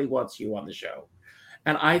specifically wants you on the show.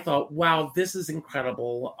 And I thought, wow, this is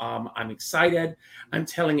incredible. I'm excited. I'm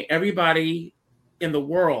telling everybody in the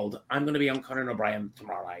world, I'm going to be on Conan O'Brien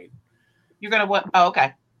tomorrow night. You're going to what? Oh,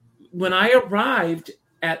 okay. When I arrived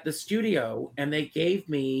at the studio and they gave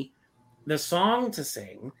me the song to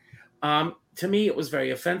sing, to me, it was very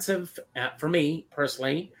offensive for me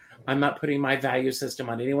personally. I'm not putting my value system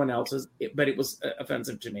on anyone else's, but it was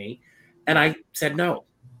offensive to me. And I said no.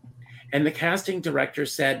 And the casting director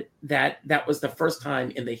said that was the first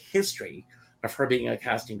time in the history of her being a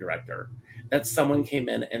casting director that someone came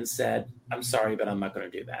in and said, I'm sorry, but I'm not going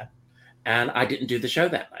to do that. And I didn't do the show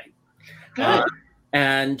that night.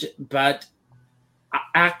 But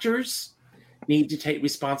actors need to take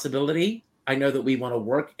responsibility. I know that we want to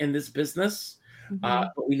work in this business,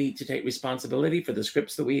 but we need to take responsibility for the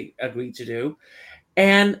scripts that we agreed to do.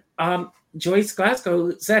 And Joyce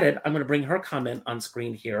Glasgow said it. I'm going to bring her comment on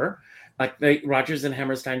screen here. like the Rodgers and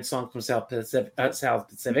Hammerstein song from South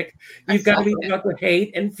Pacific. You've got to be taught with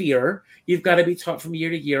hate and fear. You've got to be taught from year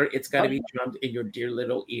to year. It's got to be drummed in your dear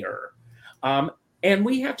little ear. And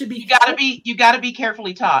we have to be. You got to be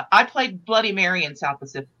carefully taught. I played Bloody Mary in South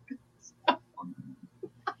Pacific.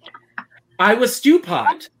 I was stew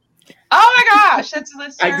pot. Oh my gosh, that's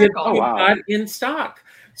hysterical. I did stew pot in stock.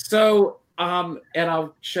 So, and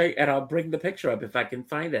I'll show you, and I'll bring the picture up if I can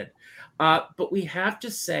find it. But we have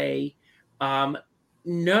to say,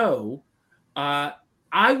 no. I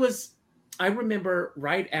remember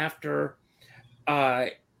right after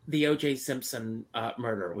the O.J. Simpson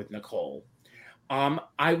murder with Nicole.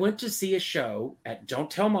 I went to see a show at Don't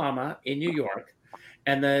Tell Mama in New York,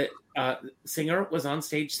 and the singer was on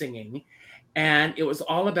stage singing, and it was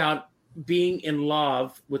all about being in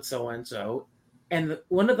love with so-and-so. And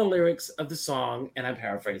one of the lyrics of the song, and I'm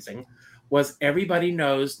paraphrasing, was "Everybody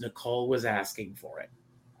knows Nicole was asking for it."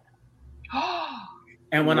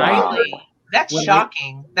 And when that's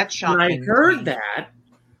shocking. That's shocking. When I heard that,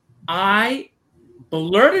 I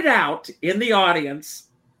blurted out in the audience,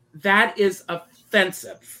 "That is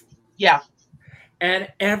offensive." Yeah. And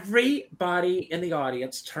everybody in the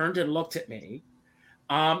audience turned and looked at me.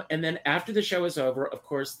 And then after the show was over, of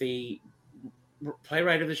course, the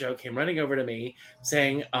playwright of the show came running over to me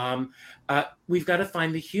saying, we've got to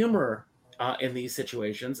find the humor in these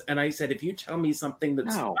situations. And I said, if you tell me something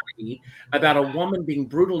that's funny about a woman being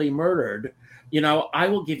brutally murdered, I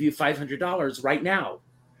will give you $500 right now.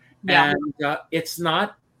 Yeah. And it's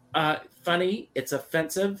not funny. It's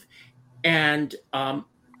offensive. And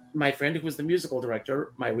my friend who was the musical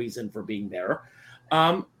director, my reason for being there,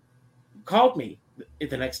 called me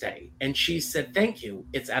the next day. And she said, thank you.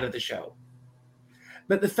 It's out of the show.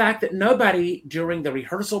 But the fact that nobody during the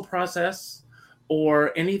rehearsal process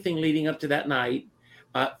or anything leading up to that night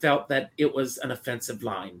felt that it was an offensive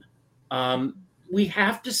line. We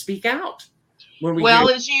have to speak out.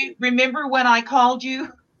 As you remember when I called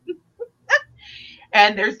you,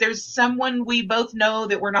 and there's someone we both know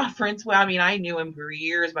that we're not friends with. I mean, I knew him for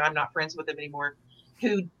years, but I'm not friends with him anymore,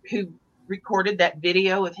 who recorded that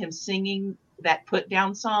video of him singing that Put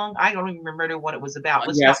Down song. I don't even remember what it was about.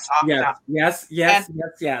 Let's not talk about it.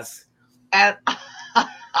 Yes. And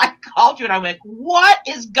I called you and I went, what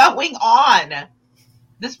is going on?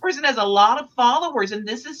 This person has a lot of followers and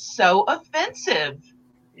this is so offensive.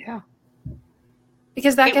 Yeah.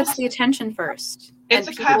 Because that gets the attention first. It's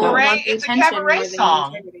a cabaret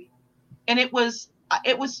song. And it was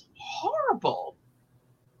horrible.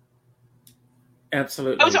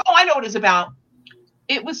 Absolutely. I know what it's about.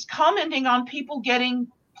 It was commenting on people getting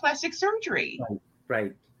plastic surgery.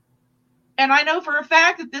 Right. And I know for a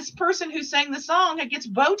fact that this person who sang the song gets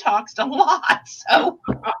Botoxed a lot. So,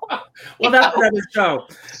 well, that's another show.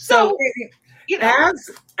 So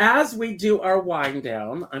as we do our wind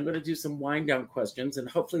down, I'm going to do some wind down questions, and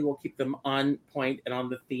hopefully we'll keep them on point and on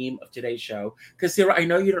the theme of today's show. Because Sarah, I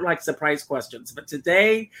know you don't like surprise questions, but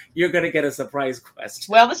today you're going to get a surprise question.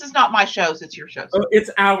 Well, this is not my show; it's your show. Oh, it's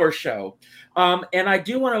our show. And I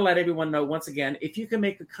do want to let everyone know once again, if you can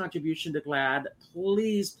make a contribution to GLAAD,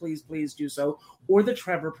 please, please, please do so, or the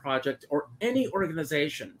Trevor Project, or any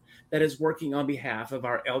organization that is working on behalf of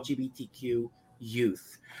our LGBTQ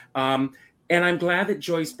youth. And I'm glad that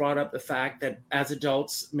Joyce brought up the fact that as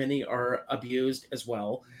adults, many are abused as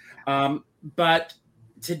well. But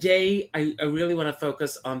today, I really want to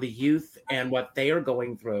focus on the youth and what they are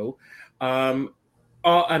going through. All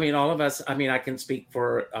of us, I can speak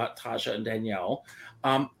for Tasha and Danielle.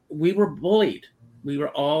 We were bullied. We were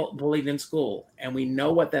all bullied in school, and we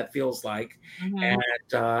know what that feels like. Mm-hmm.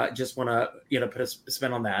 And just want to, put a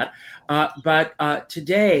spin on that. But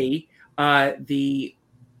today, the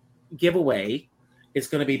giveaway is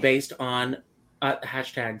going to be based on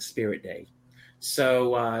hashtag Spirit Day.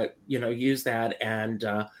 So, use that, and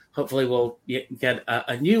hopefully we'll get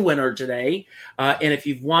a new winner today. And if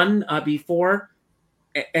you've won before,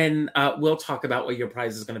 and we'll talk about what your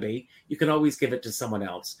prize is going to be, you can always give it to someone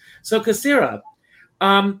else. So, Kasira,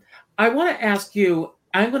 I want to ask you,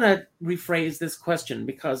 I'm going to rephrase this question,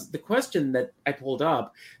 because the question that I pulled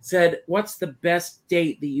up said, what's the best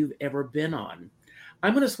date that you've ever been on?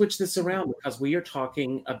 I'm going to switch this around because we are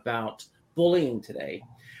talking about bullying today.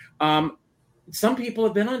 Some people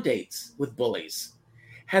have been on dates with bullies.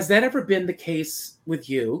 Has that ever been the case with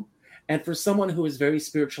you? And for someone who is very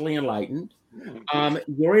spiritually enlightened,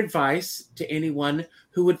 your advice to anyone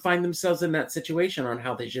who would find themselves in that situation on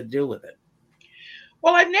how they should deal with it?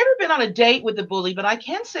 Well, I've never been on a date with a bully, but I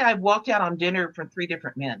can say I've walked out on dinner from 3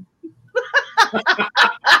 different men.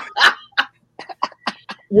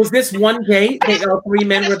 Was this one date that all three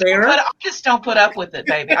men were there? I just don't put up with it,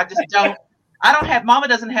 baby. I just don't. Mama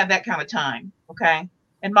doesn't have that kind of time. Okay.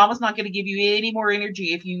 And Mama's not going to give you any more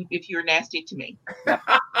energy if you're nasty to me.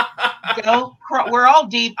 We're all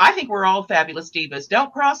diva. I think we're all fabulous divas.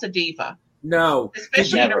 Don't cross a diva. No.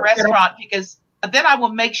 Especially in a restaurant, because then I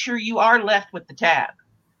will make sure you are left with the tab.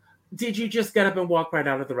 Did you just get up and walk right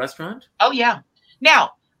out of the restaurant? Oh, yeah.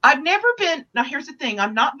 Now, here's the thing.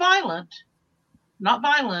 I'm not violent.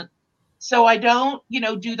 So I don't,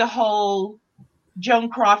 do the whole Joan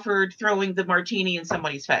Crawford throwing the martini in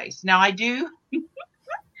somebody's face. Now I do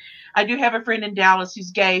have a friend in Dallas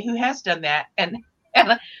who's gay who has done that. And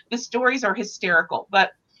the stories are hysterical,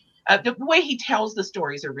 but the way he tells the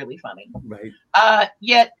stories are really funny. Right.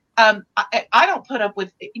 Yet I don't put up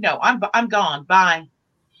with, I'm gone. Bye.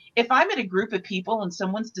 If I'm in a group of people and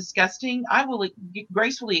someone's disgusting, I will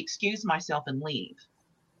gracefully excuse myself and leave.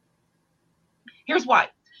 Here's why.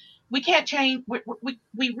 We can't change.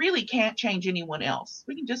 We really can't change anyone else.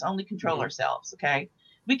 We can just only control ourselves. Okay.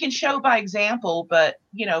 We can show by example, but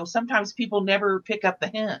sometimes people never pick up the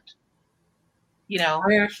hint.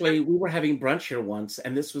 We were having brunch here once,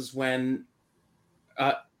 and this was when,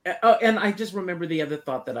 and I just remember the other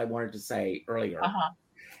thought that I wanted to say earlier.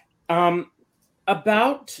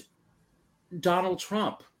 About Donald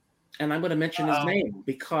Trump, and I'm going to mention his name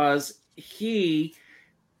because he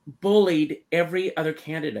bullied every other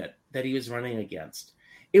candidate that he was running against.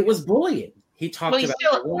 It was bullying. He talked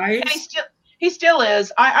about wives. He still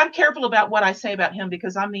is. I'm careful about what I say about him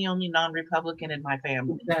because I'm the only non-Republican in my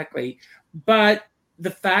family. Exactly. But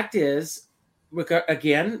the fact is,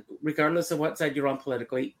 regardless of what side you're on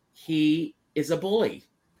politically, he is a bully.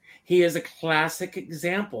 He is a classic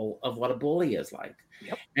example of what a bully is like.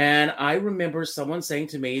 Yep. And I remember someone saying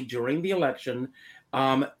to me during the election,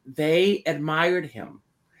 they admired him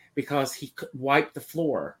because he wiped the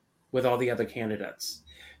floor with all the other candidates.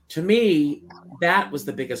 To me, that was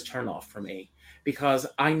the biggest turnoff for me because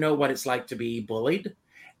I know what it's like to be bullied,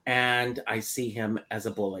 and I see him as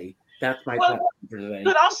a bully. That's my thought for today.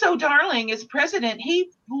 But also, darling, as president,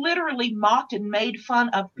 he literally mocked and made fun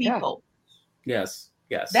of people. Yeah.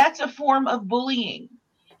 Yes. That's a form of bullying,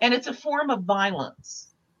 and it's a form of violence.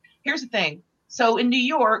 Here's the thing. So in New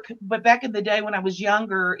York, but back in the day when I was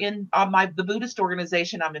younger, in the Buddhist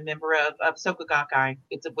organization I'm a member of Soka Gakkai,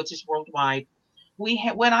 which is worldwide.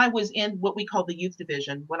 When I was in what we call the youth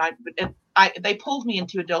division, they pulled me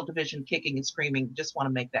into adult division, kicking and screaming. Just want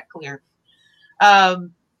to make that clear.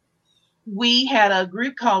 We had a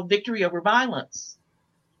group called Victory Over Violence.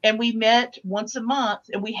 And we met once a month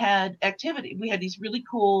and we had activity. We had these really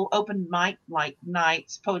cool open mic like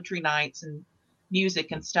nights, poetry nights and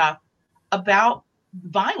music and stuff about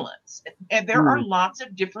violence. And there are lots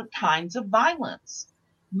of different kinds of violence.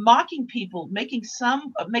 Mocking people, making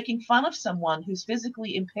fun of someone who's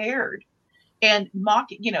physically impaired and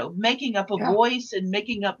making up a voice and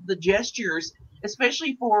making up the gestures,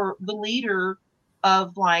 especially for the leader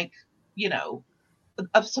of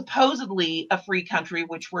of supposedly a free country,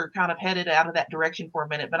 which we're kind of headed out of that direction for a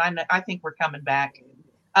minute, but I think we're coming back.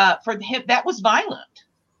 For him, that was violent.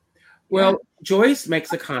 Well, Joyce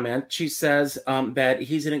makes a comment. She says that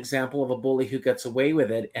he's an example of a bully who gets away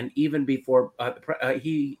with it, and even before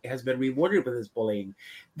he has been rewarded with his bullying.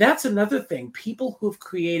 That's another thing. People who've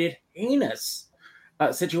created heinous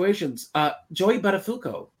situations. Joey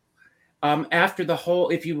Buttafuoco, after the whole,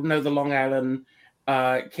 if you know the Long Island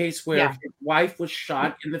case where his wife was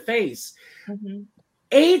shot in the face. Mm-hmm.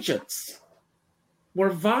 Agents were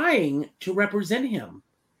vying to represent him.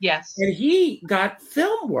 Yes. And he got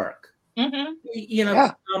film work.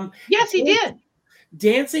 Mm-hmm. Yes, he did.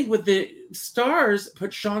 Dancing with the Stars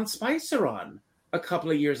put Sean Spicer on a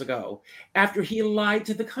couple of years ago after he lied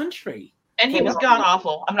to the country. And he was god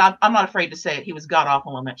awful. I'm not afraid to say it. He was god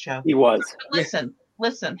awful on that show. He was. Listen.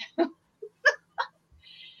 Listen.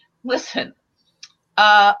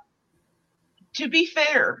 To be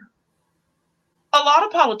fair, a lot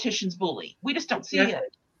of politicians bully. We just don't see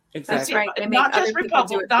it. Exactly. Right. Not just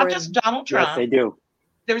Republicans, not just Donald Trump. Yes, they do.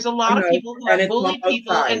 There's a lot of people who have bullied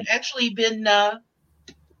people and actually been,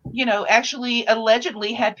 actually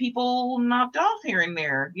allegedly had people knocked off here and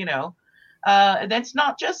there. That's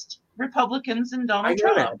not just Republicans and Donald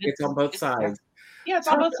Trump. It's on both sides. Yeah, it's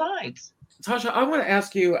on both sides. Tasha, I want to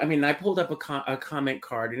ask you, I pulled up a comment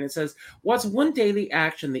card and it says, what's one daily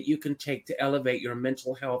action that you can take to elevate your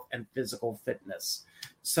mental health and physical fitness?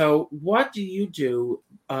 So what do you do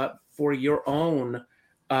for your own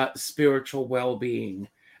spiritual well-being,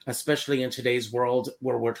 especially in today's world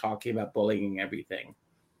where we're talking about bullying and everything?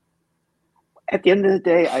 At the end of the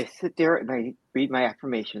day, I sit there and I read my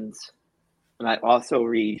affirmations. And I also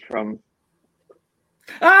read from.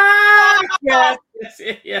 Yes.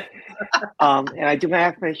 And I do my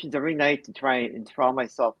affirmations every night to try and enthrall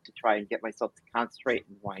myself, to try and get myself to concentrate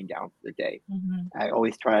and wind down for the day. Mm-hmm. I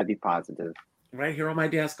always try to be positive. Right here on my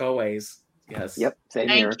desk, always. Yes. Yep. Same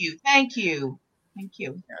here. Thank you.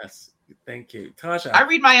 Yes. Thank you, Tasha. I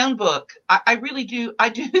read my own book. I really do. I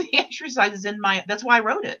do the exercises in that's why I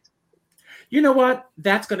wrote it. You know what?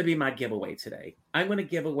 That's going to be my giveaway today. I'm going to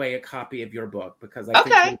give away a copy of your book because I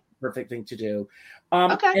think it's the perfect thing to do.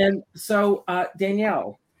 And so,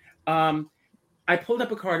 Danielle, I pulled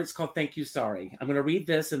up a card. It's called Thank You, Sorry. I'm going to read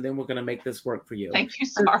this and then we're going to make this work for you. Thank you,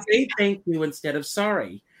 sorry. So say thank you instead of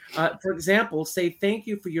sorry. For example, say thank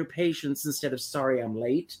you for your patience instead of sorry I'm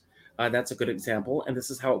late. That's a good example. And this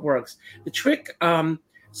is how it works. The trick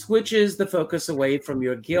switches the focus away from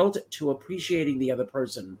your guilt to appreciating the other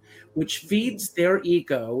person, which feeds their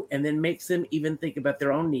ego and then makes them even think about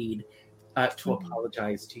their own need to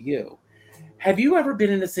apologize to you. Have you ever been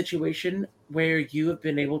in a situation where you have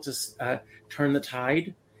been able to turn the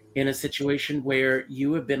tide in a situation where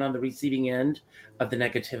you have been on the receiving end of the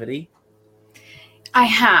negativity? I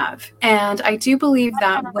have. And I do believe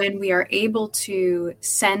that when we are able to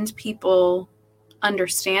send people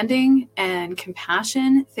understanding and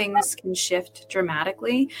compassion, things can shift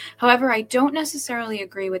dramatically. However, I don't necessarily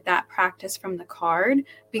agree with that practice from the card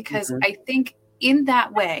because I think in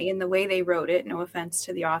that way, in the way they wrote it, no offense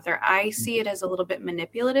to the author, I see it as a little bit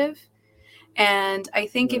manipulative. And I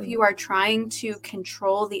think if you are trying to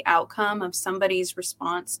control the outcome of somebody's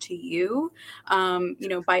response to you,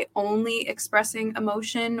 by only expressing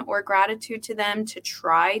emotion or gratitude to them to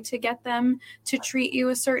try to get them to treat you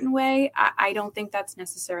a certain way, I don't think that's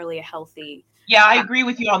necessarily a healthy. Yeah, I agree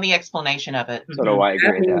with you on the explanation of it. So do I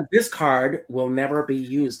agree with that. This card will never be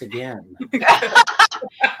used again.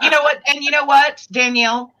 You know what,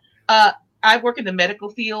 Danielle? I work in the medical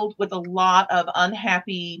field with a lot of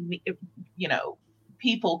unhappy,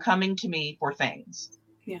 people coming to me for things.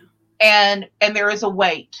 Yeah. And there is a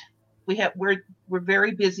wait. We're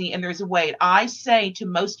very busy and there's a wait. I say to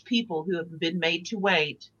most people who have been made to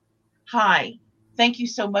wait, hi, thank you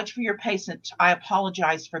so much for your patience. I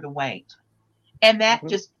apologize for the wait. And that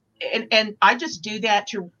and I just do that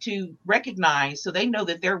to recognize, so they know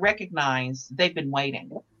that they're recognized. They've been waiting.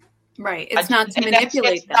 Right. It's not to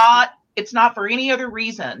manipulate them. It's not for any other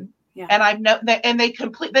reason. Yeah. And I know that, and they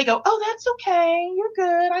go, oh, that's okay. You're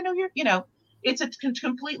good. I know it's a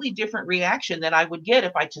completely different reaction than I would get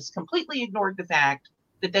if I just completely ignored the fact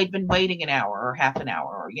that they'd been waiting an hour or half an hour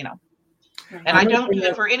or, Right. And I don't do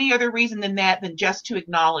it for any other reason than just to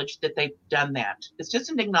acknowledge that they've done that. It's just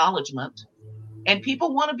an acknowledgement and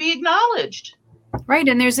people want to be acknowledged. Right.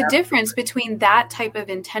 And there's a difference between that type of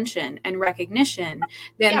intention and recognition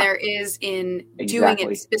than there is in doing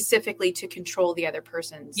it specifically to control the other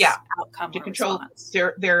person's outcome. To control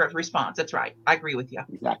their response. That's right. I agree with you.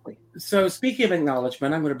 Exactly. So speaking of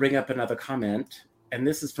acknowledgement, I'm going to bring up another comment. And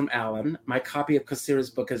this is from Alan. My copy of Kasira's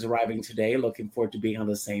book is arriving today. Looking forward to being on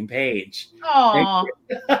the same page.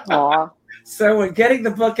 Aww. So we're getting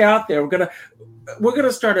the book out there. We're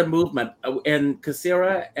gonna start a movement, and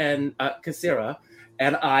Kasira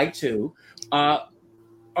and I too are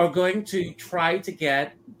going to try to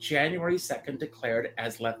get January 2nd declared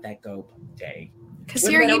as Let That Go Day.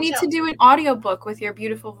 Kasira, you need to do an audiobook with your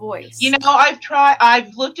beautiful voice.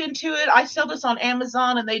 I've looked into it. I sell this on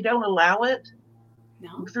Amazon and they don't allow it.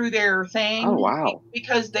 No. Through their thing. Oh, wow.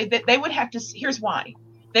 Because they would have to, here's why.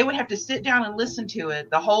 They would have to sit down and listen to it,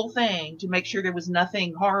 the whole thing, to make sure there was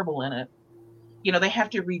nothing horrible in it. They have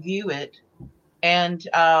to review it. And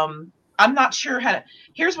I'm not sure how to,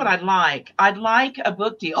 here's what I'd like. I'd like a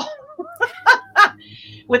book deal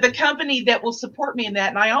with a company that will support me in that.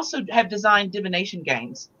 And I also have designed divination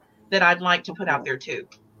games that I'd like to put out there too.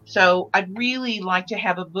 So I'd really like to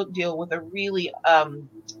have a book deal with a really,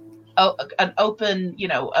 an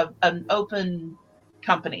open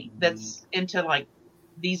company that's into like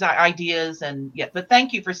these ideas but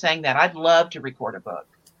thank you for saying that. I'd love to record a book.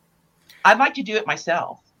 I'd like to do it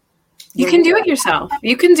myself. You can do it yourself.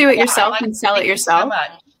 You can do it yourself and sell it yourself.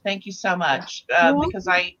 Thank you so much. Because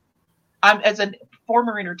I'm as a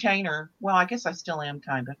former entertainer, well, I guess I still am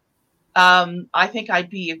kind of. I think I'd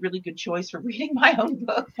be a really good choice for reading my own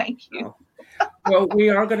book. Thank you. Well, we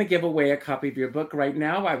are going to give away a copy of your book right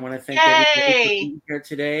now. I want to thank everybody for being here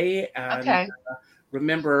today. And,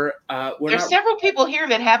 remember, there's several people here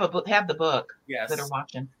that have the book. Yes. That are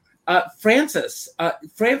watching. Frances,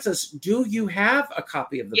 do you have a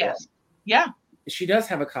copy of the book? Yeah. She does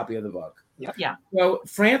have a copy of the book. Yeah. So,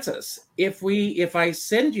 Frances, if I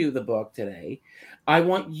send you the book today, I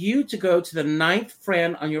want you to go to the 9th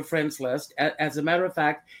friend on your friends list. As a matter of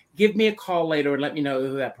fact, give me a call later and let me know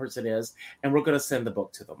who that person is, and we're going to send the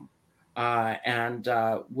book to them. And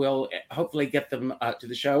we'll hopefully get them to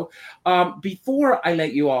the show. Before I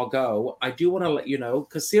let you all go, I do want to let you know,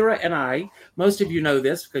 Kasira and I, most of you know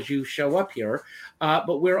this because you show up here,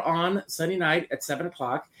 but we're on Sunday night at 7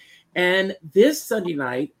 o'clock. And this Sunday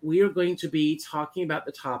night, we are going to be talking about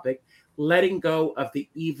the topic, letting go of the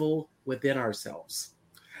evil within ourselves.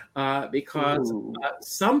 Because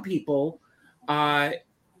some people, I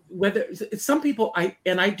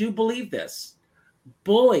do believe this,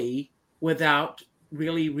 bully without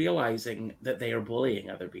really realizing that they are bullying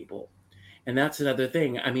other people. And that's another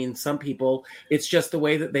thing. I mean, some people, it's just the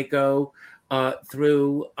way that they go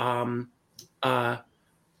through.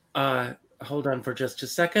 Hold on for just a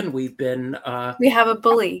second. We have a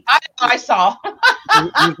bully. I saw.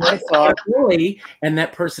 I saw a bully, and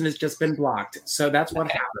that person has just been blocked. So that's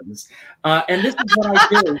what happens. And this is what I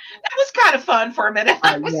do. That was kind of fun for a minute.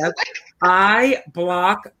 Yes, I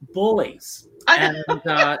block bullies. And so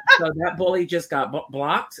that bully just got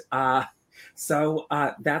blocked. So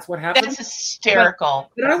that's what happened. That's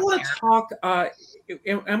hysterical. But I want to talk.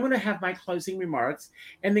 I'm going to have my closing remarks,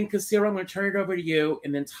 and then Kasira, I'm going to turn it over to you,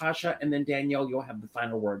 and then Tasha, and then Danielle, you'll have the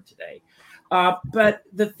final word today. But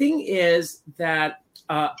the thing is that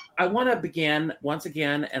I want to begin once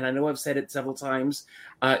again, and I know I've said it several times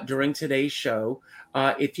during today's show.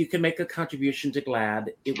 If you can make a contribution to GLAAD,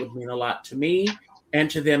 it would mean a lot to me and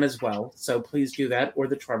to them as well. So please do that, or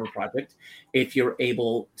the Trevor Project, if you're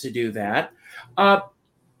able to do that.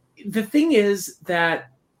 The thing is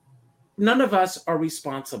that none of us are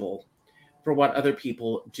responsible for what other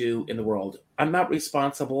people do in the world. I'm not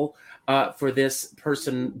responsible for this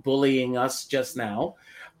person bullying us just now,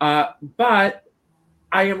 but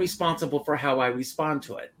I am responsible for how I respond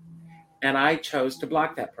to it. And I chose to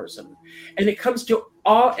block that person. And it comes to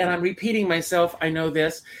all, and I'm repeating myself, I know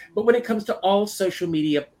this, but when it comes to all social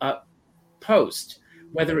media posts,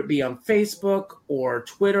 whether it be on Facebook or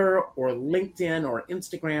Twitter or LinkedIn or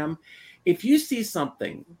Instagram, if you see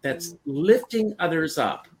something that's lifting others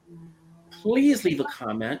up, please leave a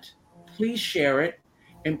comment, please share it,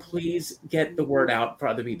 and please get the word out for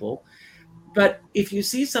other people. But if you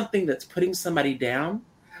see something that's putting somebody down,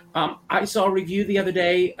 I saw a review the other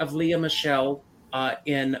day of Leah Michelle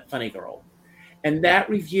in Funny Girl. And that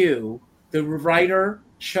review, the writer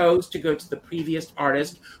chose to go to the previous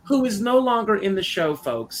artist, who is no longer in the show,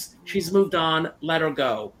 folks. She's moved on, let her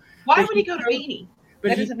go. Why would he go to Beanie?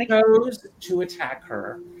 But he chose to attack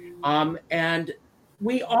her. And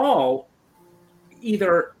we all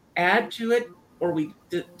either add to it or we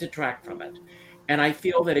detract from it. And I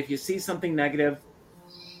feel that if you see something negative,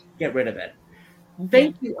 get rid of it.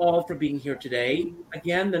 Thank you all for being here today.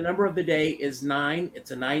 Again, the number of the day is 9.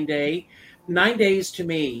 It's a 9-day. 9 days to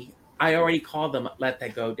me, I already call them let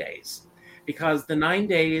that go days, because the 9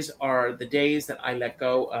 days are the days that I let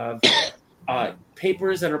go of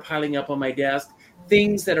papers that are piling up on my desk,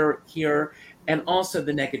 things that are here, and also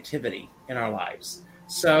the negativity in our lives.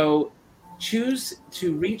 So choose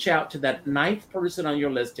to reach out to that 9th person on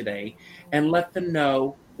your list today and let them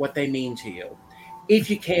know what they mean to you. If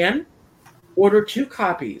you can, order 2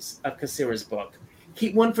 copies of Kasira's book.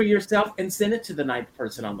 Keep one for yourself and send it to the 9th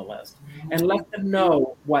person on the list and let them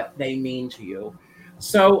know what they mean to you.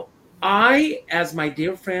 So I, as my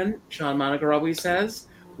dear friend Sean Monager always says,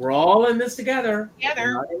 we're all in this together.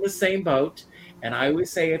 We're not in the same boat. And I always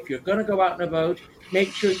say, if you're going to go out in a boat,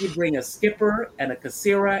 make sure you bring a skipper and a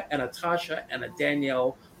Kasira and a Tasha and a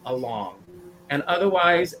Danielle along. And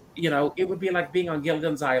otherwise, it would be like being on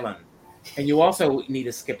Gilligan's Island. And you also need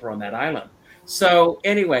a skipper on that island. So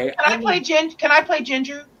anyway. Can I play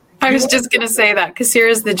Ginger? I was just going to say that.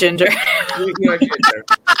 Kasira's the ginger. You're ginger.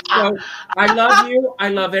 So I love you. I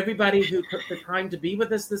love everybody who took the time to be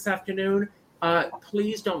with us this afternoon.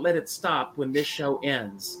 Please don't let it stop when this show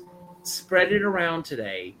ends. Spread it around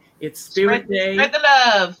today. It's Spirit Day. Spread the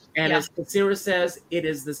love. And as Kasira says, it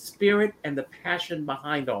is the spirit and the passion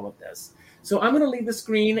behind all of this. So I'm going to leave the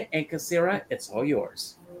screen, and Kasira, it's all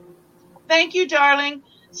yours. Thank you, darling.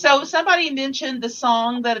 So somebody mentioned the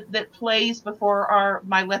song that plays before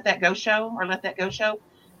my Let That Go show, or Let That Go show.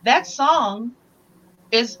 That song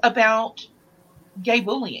is about gay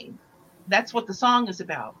bullying. That's what the song is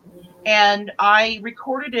about. And I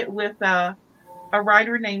recorded it with a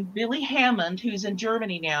writer named Billy Hammond, who's in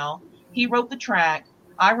Germany now. He wrote the track.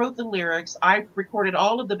 I wrote the lyrics. I recorded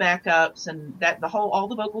all of the backups, and all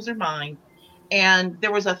the vocals are mine. And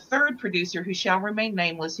there was a third producer who shall remain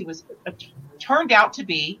nameless, who was turned out to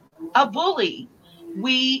be A bully.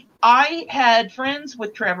 I had friends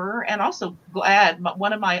with Trevor, and also Glad.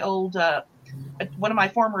 One of my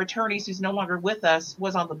former attorneys who's no longer with us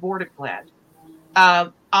was on the board of Glad.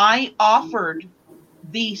 I offered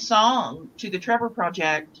the song to the Trevor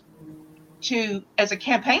Project as a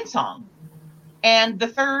campaign song. And the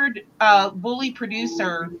third bully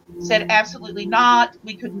producer said absolutely not.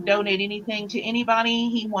 We couldn't donate anything to anybody.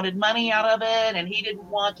 He wanted money out of it, and he didn't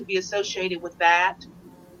want to be associated with that.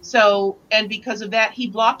 So, and because of that, he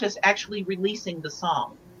blocked us actually releasing the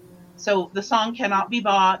song. So the song cannot be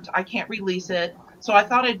bought. I can't release it. So I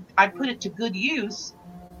thought I'd put it to good use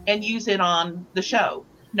and use it on the show.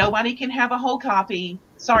 Nobody can have a whole copy.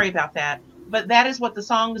 Sorry about that. But that is what the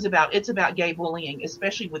song is about. It's about gay bullying,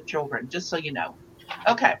 especially with children, just so you know.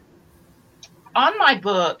 Okay. On my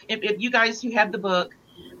book, if you guys who have the book,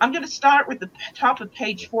 I'm going to start with the top of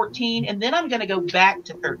page 14, and then I'm going to go back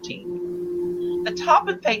to 13. The top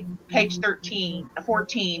of page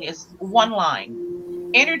 14 is one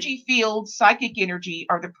line. Energy fields, psychic energy,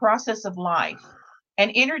 are the process of life, an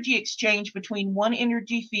energy exchange between one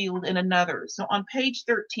energy field and another. So on page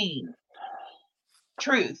 13,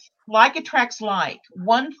 truth. Like attracts like.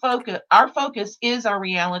 Our focus is our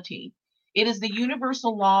reality. It is the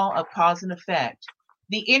universal law of cause and effect.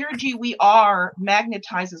 The energy we are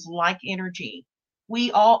magnetizes like energy.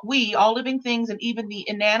 All living things and even the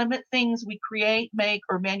inanimate things we create, make,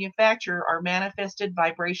 or manufacture are manifested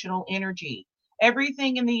vibrational energy.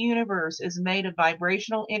 Everything in the universe is made of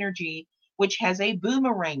vibrational energy, which has a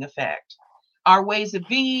boomerang effect. Our ways of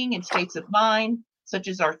being and states of mind, such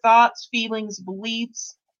as our thoughts, feelings,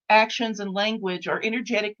 beliefs, actions, and language, are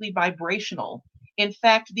energetically vibrational. In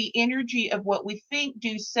fact, the energy of what we think,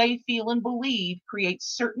 do, say, feel, and believe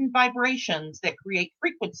creates certain vibrations that create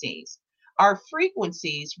frequencies. Our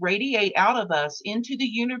frequencies radiate out of us into the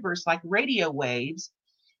universe like radio waves,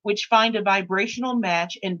 which find a vibrational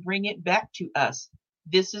match and bring it back to us.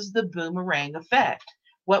 This is the boomerang effect.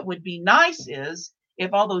 What would be nice is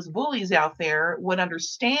if all those bullies out there would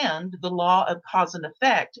understand the law of cause and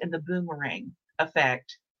effect and the boomerang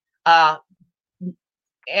effect. The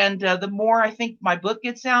more I think my book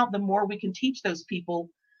gets out, the more we can teach those people,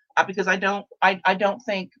 because I don't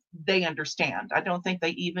think they understand. I don't think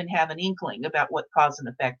they even have an inkling about what cause and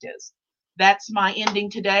effect is. That's my ending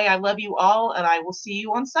today. I love you all, and I will see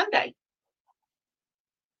you on Sunday.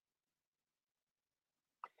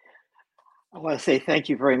 I want to say thank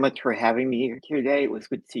you very much for having me here today. It was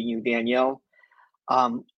good seeing you, Danielle.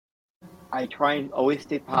 I try and always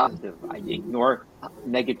stay positive. I ignore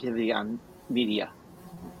negativity on media,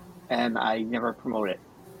 and I never promote it.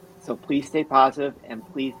 So please stay positive, and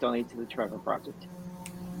please donate to the Trevor Project.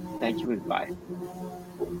 Thank you, and bye.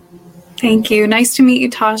 Thank you. Nice to meet you,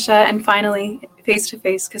 Tasha. And finally,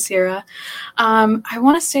 face-to-face, Kasira. I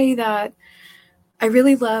want to say that I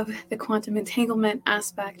really love the quantum entanglement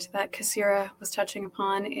aspect that Kasira was touching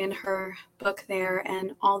upon in her book there.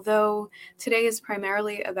 And although today is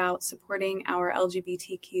primarily about supporting our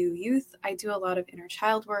LGBTQ youth, I do a lot of inner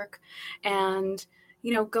child work. And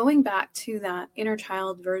going back to that inner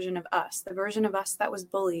child version of us, the version of us that was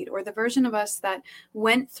bullied, or the version of us that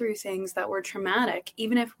went through things that were traumatic,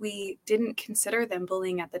 even if we didn't consider them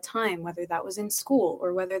bullying at the time, whether that was in school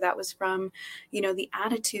or whether that was from, the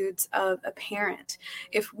attitudes of a parent.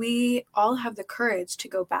 If we all have the courage to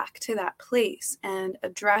go back to that place and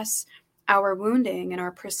address our wounding and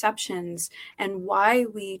our perceptions and why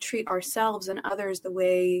we treat ourselves and others the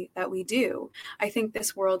way that we do, I think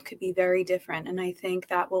this world could be very different. And I think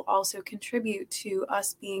that will also contribute to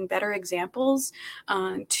us being better examples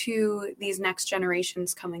to these next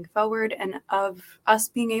generations coming forward, and of us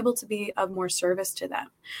being able to be of more service to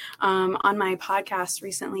them. On my podcast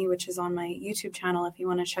recently, which is on my YouTube channel, if you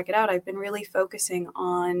want to check it out, I've been really focusing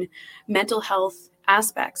on mental health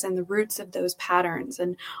aspects and the roots of those patterns.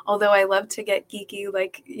 And although I love to get geeky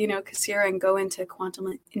like, Kasira, and go into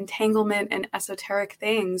quantum entanglement and esoteric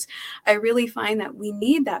things, I really find that we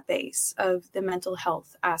need that base of the mental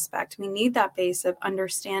health aspect. We need that base of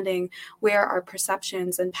understanding where our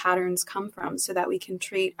perceptions and patterns come from so that we can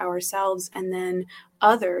treat ourselves and then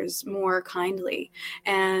others more kindly.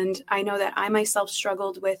 And I know that I myself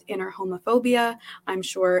struggled with inner homophobia. I'm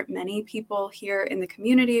sure many people here in the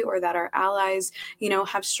community or that are allies,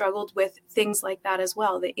 have struggled with things like that as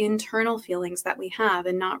well. The internal feelings that we have,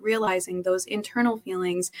 and not realizing those internal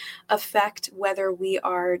feelings affect whether we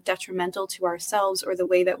are detrimental to ourselves or the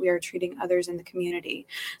way that we are treating others in the community.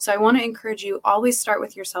 So I want to encourage you, always start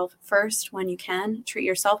with yourself first when you can. Treat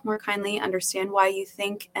yourself more kindly, understand why you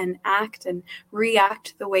think and act and react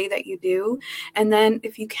act the way that you do. And then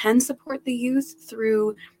if you can support the youth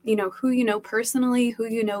through, who you know personally, who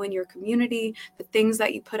you know in your community, the things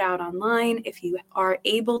that you put out online, if you are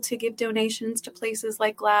able to give donations to places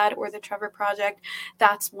like GLAAD or the Trevor Project,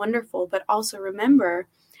 that's wonderful. But also remember,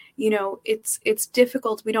 it's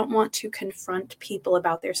difficult. We don't want to confront people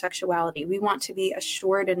about their sexuality. We want to be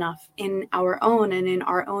assured enough in our own and in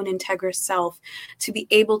our own integrous self to be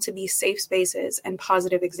able to be safe spaces and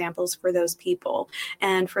positive examples for those people,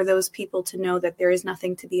 and for those people to know that there is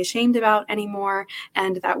nothing to be ashamed about anymore,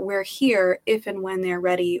 and that we're here if and when they're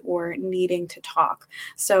ready or needing to talk.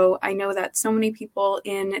 So I know that so many people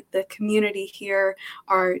in the community here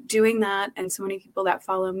are doing that, and so many people that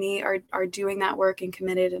follow me are doing that work and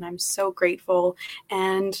committed, and I'm so grateful.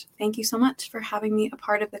 And thank you so much for having me a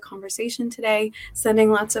part of the conversation today,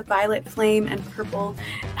 sending lots of violet flame and purple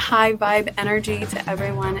high vibe energy to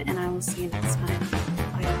everyone, and I will see you next time.